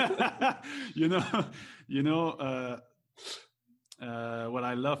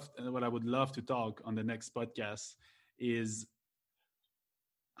I would love to talk on the next podcast is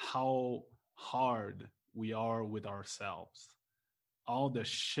how hard we are with ourselves. all the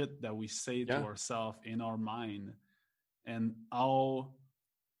shit that we say to ourselves in our mind, and how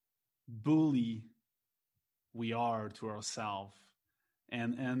bully we are to ourselves.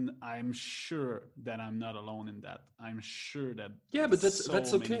 And I'm sure that I'm not alone in that. I'm sure that but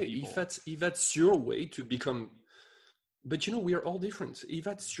that's okay. If that's your way to become, but we are all different. If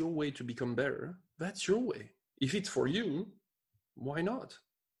that's your way to become better, that's your way. If it's for you, why not?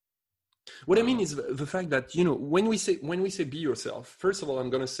 What I mean is the fact that when we say be yourself. First of all, I'm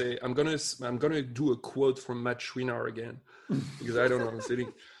gonna do a quote from Matt Schweinar again, because I don't know. I'm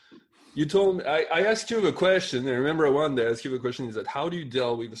sitting. You told me, I asked you a question. I remember one day I asked you a question, is that how do you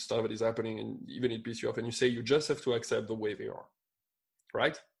deal with the stuff that is happening and even it pisses you off? And you say you just have to accept the way they are,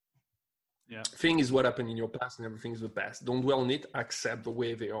 right? Yeah. Thing is what happened in your past and everything is the past. Don't dwell on it, accept the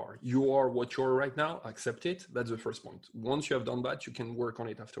way they are. You are what you're right now, accept it. That's the first point. Once you have done that, you can work on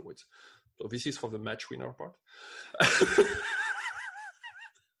it afterwards. So this is for the Matt Schweinar part.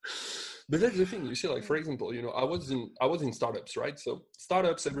 But that's the thing, you see, like, for example, I was in startups, right? So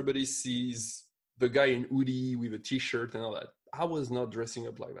startups, everybody sees the guy in hoodie with a t-shirt and all that. I was not dressing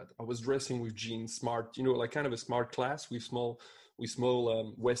up like that. I was dressing with jeans, smart, like kind of a smart class with small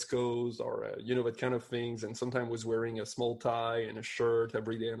waistcoats or, that kind of things. And sometimes was wearing a small tie and a shirt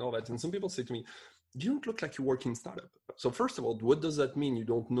every day and all that. And some people say to me, you don't look like you work in startup. So first of all, what does that mean? You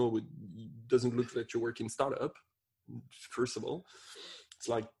don't know, it doesn't look like you work in startup. First of all, it's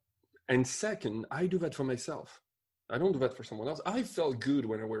like, and second, I do that for myself. I don't do that for someone else. I felt good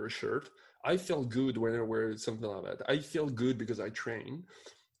when I wear a shirt. I felt good when I wear something like that. I feel good because I train.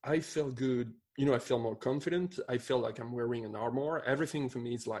 I feel good. I feel more confident. I feel like I'm wearing an armor. Everything for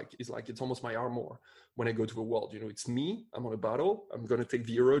me is like it's almost my armor when I go to the world. It's me. I'm on a battle. I'm going to take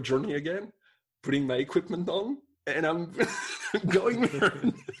the hero journey again, putting my equipment on, and I'm going there.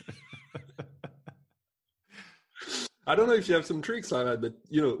 I don't know if you have some tricks like that, but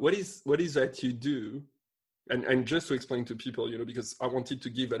what is that you do? And just to explain to people, because I wanted to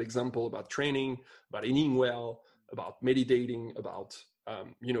give that example about training, about eating well, about meditating, about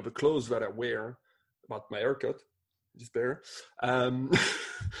the clothes that I wear, about my haircut, which is better.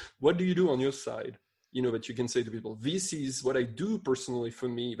 What do you do on your side? That you can say to people, this is what I do personally for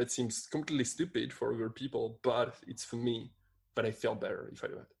me. That seems completely stupid for other people, but it's for me. But I feel better if I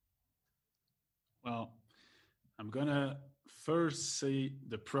do it. Well, I'm going to first say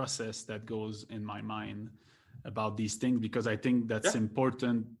the process that goes in my mind about these things, because I think that's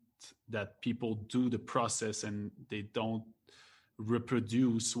important that people do the process and they don't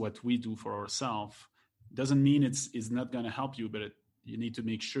reproduce what we do for ourselves. Doesn't mean it's not going to help you, but you need to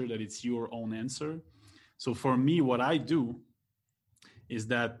make sure that it's your own answer. So for me, what I do is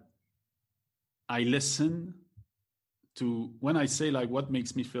that I listen to, when I say like what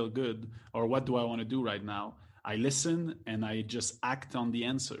makes me feel good or what do I want to do right now, I listen and I just act on the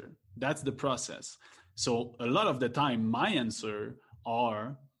answer. That's the process. So a lot of the time, my answer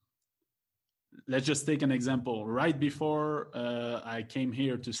are, let's just take an example. Right before I came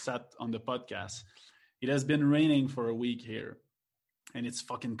here to sat on the podcast, it has been raining for a week here and it's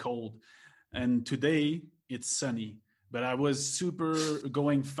fucking cold. And today it's sunny, but I was super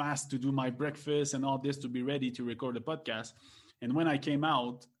going fast to do my breakfast and all this to be ready to record the podcast. And when I came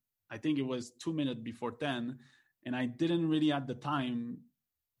out, I think it was 2 minutes before 10, and I didn't really have the time,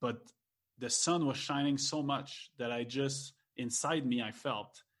 but the sun was shining so much that I just, inside me, I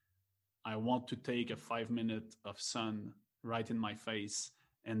felt, I want to take a 5 minute of sun right in my face,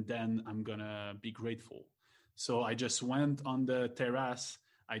 and then I'm gonna be grateful. So I just went on the terrace,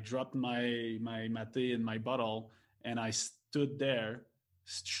 I dropped my mate in my bottle, and I stood there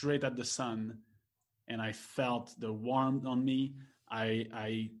straight at the sun, and I felt the warmth on me.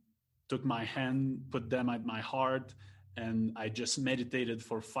 I took my hand, put them at my heart, and I just meditated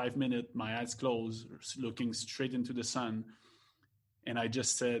for 5 minutes, my eyes closed, looking straight into the sun. And I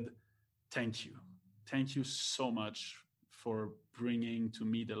just said, thank you. Thank you so much for bringing to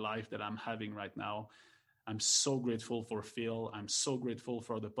me the life that I'm having right now. I'm so grateful for Phil. I'm so grateful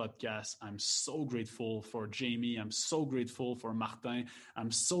for the podcast. I'm so grateful for Jamie. I'm so grateful for Martin.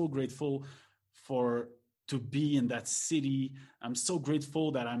 I'm so grateful to be in that city. I'm so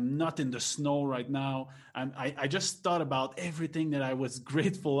grateful that I'm not in the snow right now. I just thought about everything that I was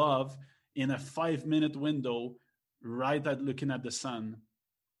grateful of in a 5 minute window, right at looking at the sun.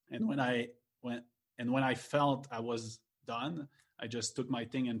 And when I felt I was done, I just took my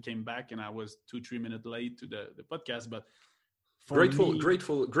thing and came back, and I was 2-3 minutes late to the podcast. But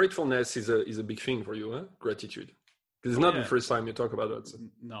gratefulness is a big thing for you, huh? Gratitude. Because it's not the first time you talk about that. So.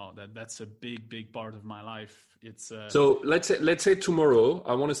 No, that's a big part of my life. It's so let's say tomorrow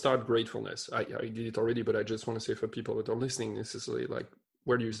I want to start gratefulness. I did it already, but I just want to say for people that are listening, necessarily, like,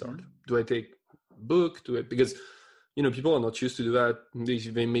 where do you start? Mm-hmm. Do I take a book? Because people are not used to do that. They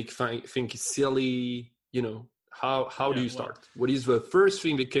think it's silly. How do you start? What is the first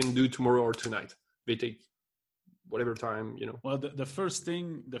thing they can do tomorrow or tonight? They take whatever time, Well, the first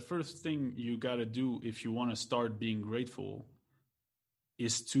thing you got to do if you want to start being grateful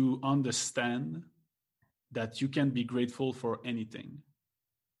is to understand that you can be grateful for anything.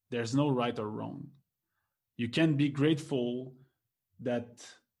 There's no right or wrong. You can be grateful that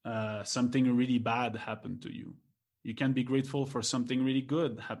something really bad happened to you. You can be grateful for something really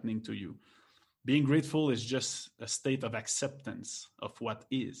good happening to you. Being grateful is just a state of acceptance of what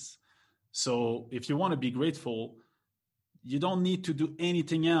is. So if you want to be grateful, you don't need to do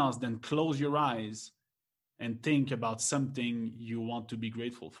anything else than close your eyes and think about something you want to be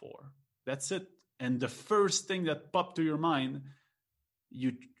grateful for. That's it. And the first thing that popped to your mind,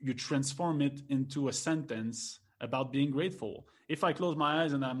 you transform it into a sentence about being grateful. If I close my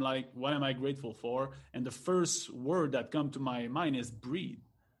eyes and I'm like, what am I grateful for? And the first word that comes to my mind is breathe.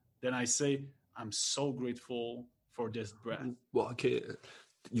 Then I say, I'm so grateful for this breath. Well, okay.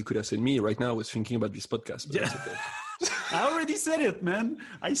 You could have said me right now. I was thinking about this podcast. But that's okay. I already said it, man.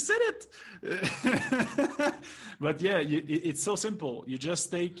 I said it. But yeah, it's so simple. You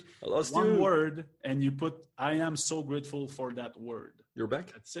just take one word and you put, I am so grateful for that word. You're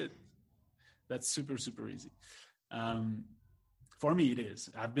back? That's it. That's super, super easy. For me, it is.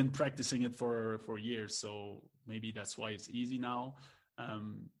 I've been practicing it for years, so maybe that's why it's easy now.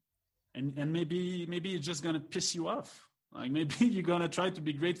 And maybe it's just going to piss you off. Like maybe you're going to try to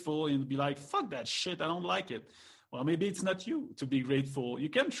be grateful and be like, fuck that shit, I don't like it. Well, maybe it's not you to be grateful. You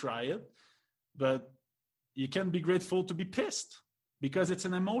can try it, but you can be grateful to be pissed because it's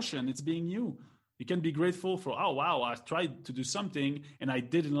an emotion. It's being you. You can be grateful for, oh, wow, I tried to do something and I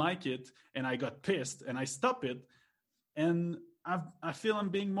didn't like it and I got pissed and I stopped it. And I feel I'm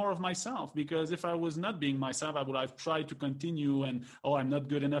being more of myself, because if I was not being myself, I would have tried to continue and, oh, I'm not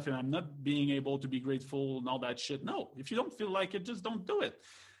good enough and I'm not being able to be grateful and all that shit. No, if you don't feel like it, just don't do it.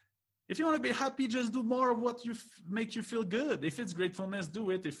 If you want to be happy, just do more of what make you feel good. If it's gratefulness,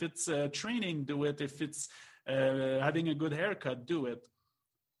 do it. If it's training, do it. If it's having a good haircut, do it.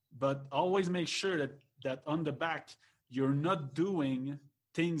 But always make sure that on the back, you're not doing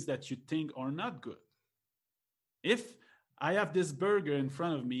things that you think are not good. If I have this burger in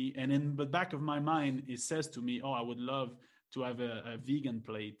front of me and in the back of my mind, it says to me, oh, I would love to have a vegan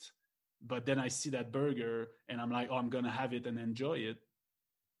plate. But then I see that burger and I'm like, oh, I'm going to have it and enjoy it.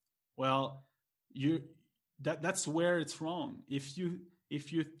 Well, that's where it's wrong. If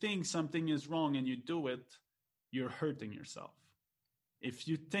you think something is wrong and you do it, you're hurting yourself. If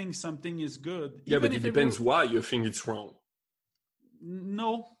you think something is good, yeah, but it depends why you think it's wrong.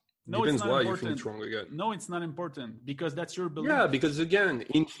 No, depends it's not why important. You think it's wrong again. No, it's not important because that's your belief. Yeah, because again,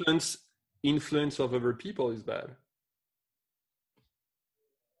 influence of other people is bad.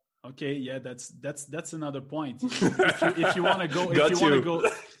 Okay, yeah, that's another point. If you want to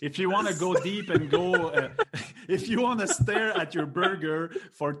go deep and go, if you want to stare at your burger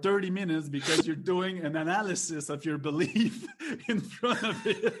for 30 minutes because you're doing an analysis of your belief in front of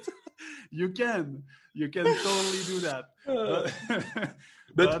it, you can totally do that.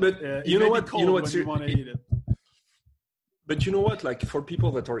 But you know what? You want to eat it. But you know what? Like for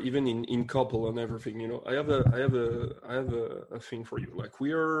people that are even in couple and everything, I have a thing for you. Like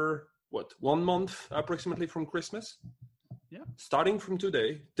we are 1 month approximately from Christmas. Yeah. Starting from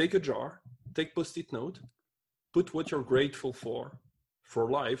today, take a jar, take Post-it note, put what you're grateful for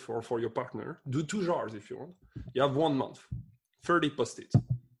life or for your partner. Do 2 jars if you want. You have 1 month, 30 Post-it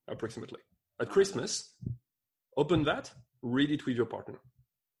approximately. At Christmas, open that, read it with your partner.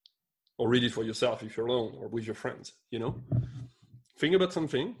 Or read it for yourself if you're alone or with your friends, Think about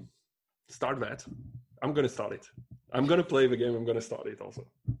something, start that. I'm going to start it. I'm going to play the game. I'm going to start it also.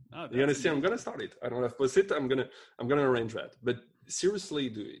 Oh, you're going to see, I'm going to start it. I don't have Post-it. I'm going to arrange that. But seriously,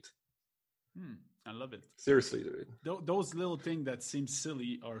 do it. I love it. Seriously, do it. Those little things that seem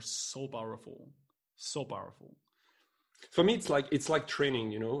silly are so powerful. So powerful. For me, it's like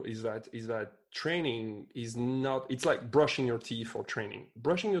training, is that training is not, it's like brushing your teeth or training.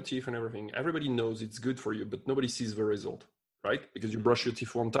 Brushing your teeth and everything, everybody knows it's good for you, but nobody sees the result, right? Because you brush your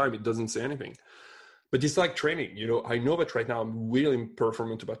teeth one time, it doesn't say anything. But it's like training, I know that right now I'm really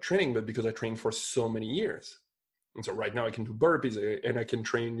performant about training, but because I trained for so many years. And so right now I can do burpees and I can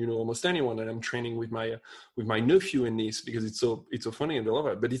train, almost anyone. And I'm training with my nephew and niece because it's so funny and they love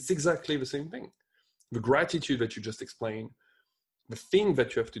it. But it's exactly the same thing. the gratitude that you just explained, the thing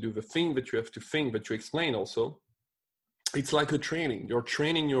that you have to do, the thing that you have to think that you explain also, it's like a training. You're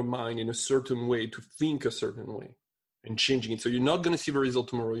training your mind in a certain way to think a certain way and changing it. So you're not going to see the result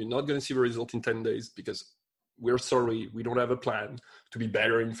tomorrow. You're not going to see the result in 10 days because we're sorry, we don't have a plan to be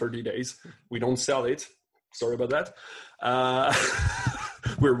better in 30 days. We don't sell it. Sorry about that.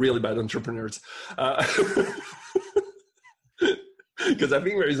 We're really bad entrepreneurs. Because I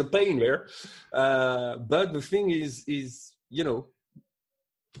think there is a pain there. But the thing is, you know,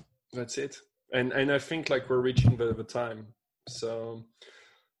 that's it. And I think like we're reaching the time. So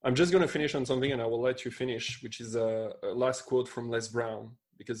I'm just going to finish on something and I will let you finish, which is a last quote from Les Brown,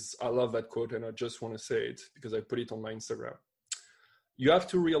 because I love that quote and I just want to say it because I put it on my Instagram. You have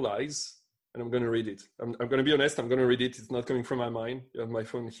to realize, and I'm going to read it. I'm going to be honest. I'm going to read it. It's not coming from my mind. You have my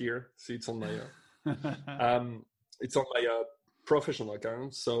phone here. See, it's on my, it's on my professional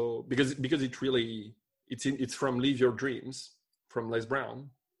account. So because it really, it's from Live Your Dreams from Les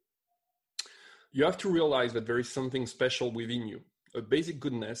Brown. You have to realize that there is something special within you, a basic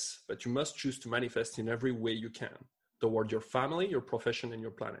goodness that you must choose to manifest in every way you can toward your family, your profession, and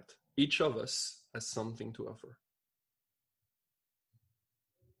your planet. Each of us has something to offer.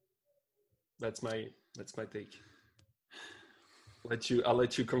 That's my take. I'll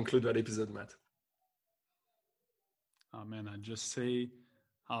let you conclude that episode, Matt. Oh man, I just say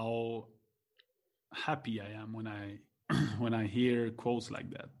how happy I am when I hear quotes like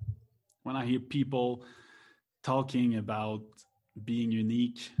that. When I hear people talking about being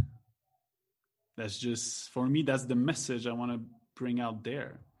unique, that's just, for me, that's the message I want to bring out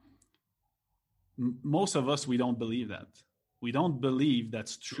there. Most of us, we don't believe that. We don't believe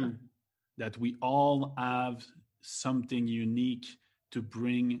that's true, sure. That we all have something unique to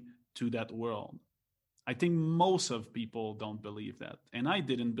bring to that world. I think most of people don't believe that. And I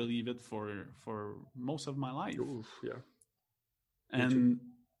didn't believe it for most of my life. Oof, yeah.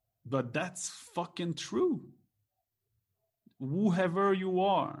 But that's fucking true. Whoever you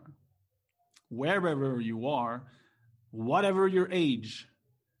are, wherever you are, whatever your age,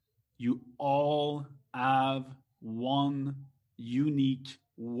 you all have one unique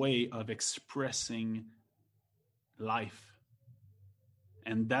way of expressing life.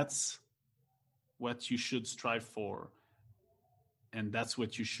 And that's what you should strive for. And that's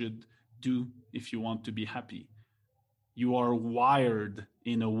what you should do if you want to be happy. You are wired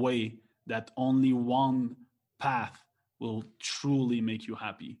in a way that only one path will truly make you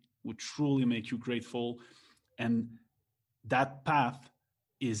happy, will truly make you grateful. And that path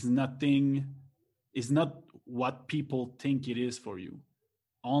is not what people think it is for you.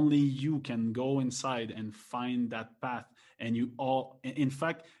 Only you can go inside and find that path. And in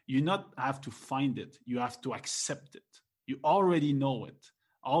fact, you not have to find it. You have to accept it. You already know it.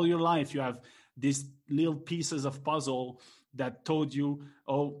 All your life, you have these little pieces of puzzle that told you,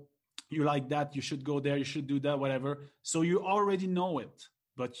 oh, you like that, you should go there, you should do that, whatever. So you already know it,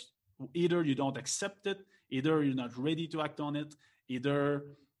 but either you don't accept it, either you're not ready to act on it, either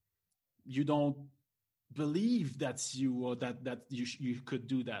you don't believe that's you or that you could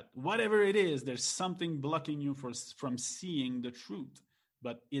do that. Whatever it is, there's something blocking you from seeing the truth,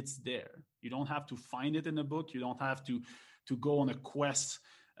 but it's there. You don't have to find it in a book. You don't have to go on a quest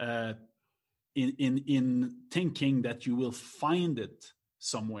in thinking that you will find it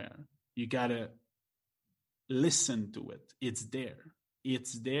somewhere. You gotta listen to it. It's there.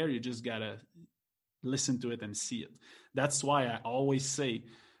 It's there. You just gotta listen to it and see it. That's why I always say,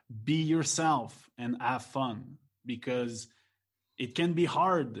 be yourself and have fun, because it can be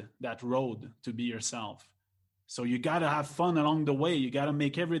hard, that road to be yourself. So you gotta have fun along the way. You gotta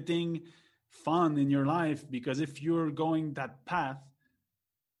make everything fun in your life, because if you're going that path,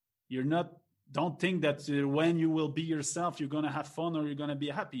 don't think that when you will be yourself, you're going to have fun or you're going to be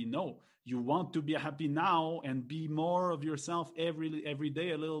happy. No, you want to be happy now and be more of yourself every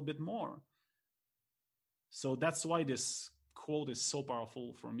day, a little bit more. So that's why this quote is so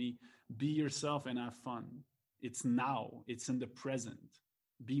powerful for me. Be yourself and have fun. It's now. It's in the present.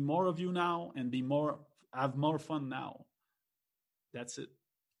 Be more of you now and have more fun now. That's it.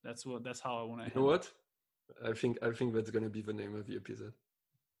 That's how I want to. You know what? I think that's going to be the name of the episode.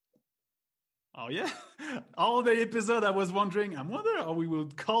 Oh yeah, all the episode I was wondering. I wonder how we will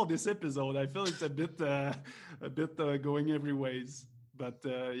call this episode. I feel it's a bit going every ways. But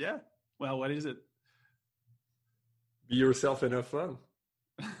yeah, well, what is it? Be yourself and have fun.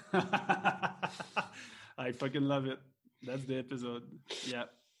 I fucking love it. That's the episode. Yeah.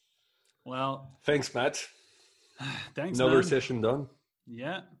 Well, thanks, Matt. Thanks. Another man. Session done.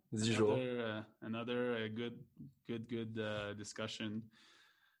 Yeah. As usual. Another good discussion.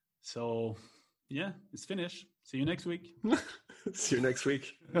 So, Yeah, it's finished. See you next week. See you next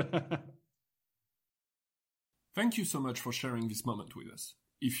week. Thank you so much for sharing this moment with us.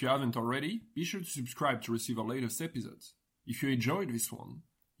 If you haven't already, be sure to subscribe to receive our latest episodes. If you enjoyed this one,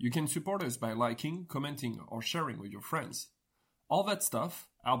 you can support us by liking, commenting, or sharing with your friends. All that stuff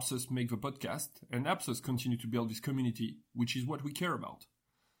helps us make the podcast and helps us continue to build this community, which is what we care about.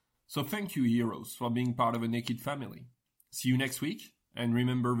 So thank you, heroes, for being part of a Naked family. See you next week, and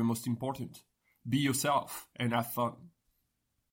remember the most important: be yourself and have fun.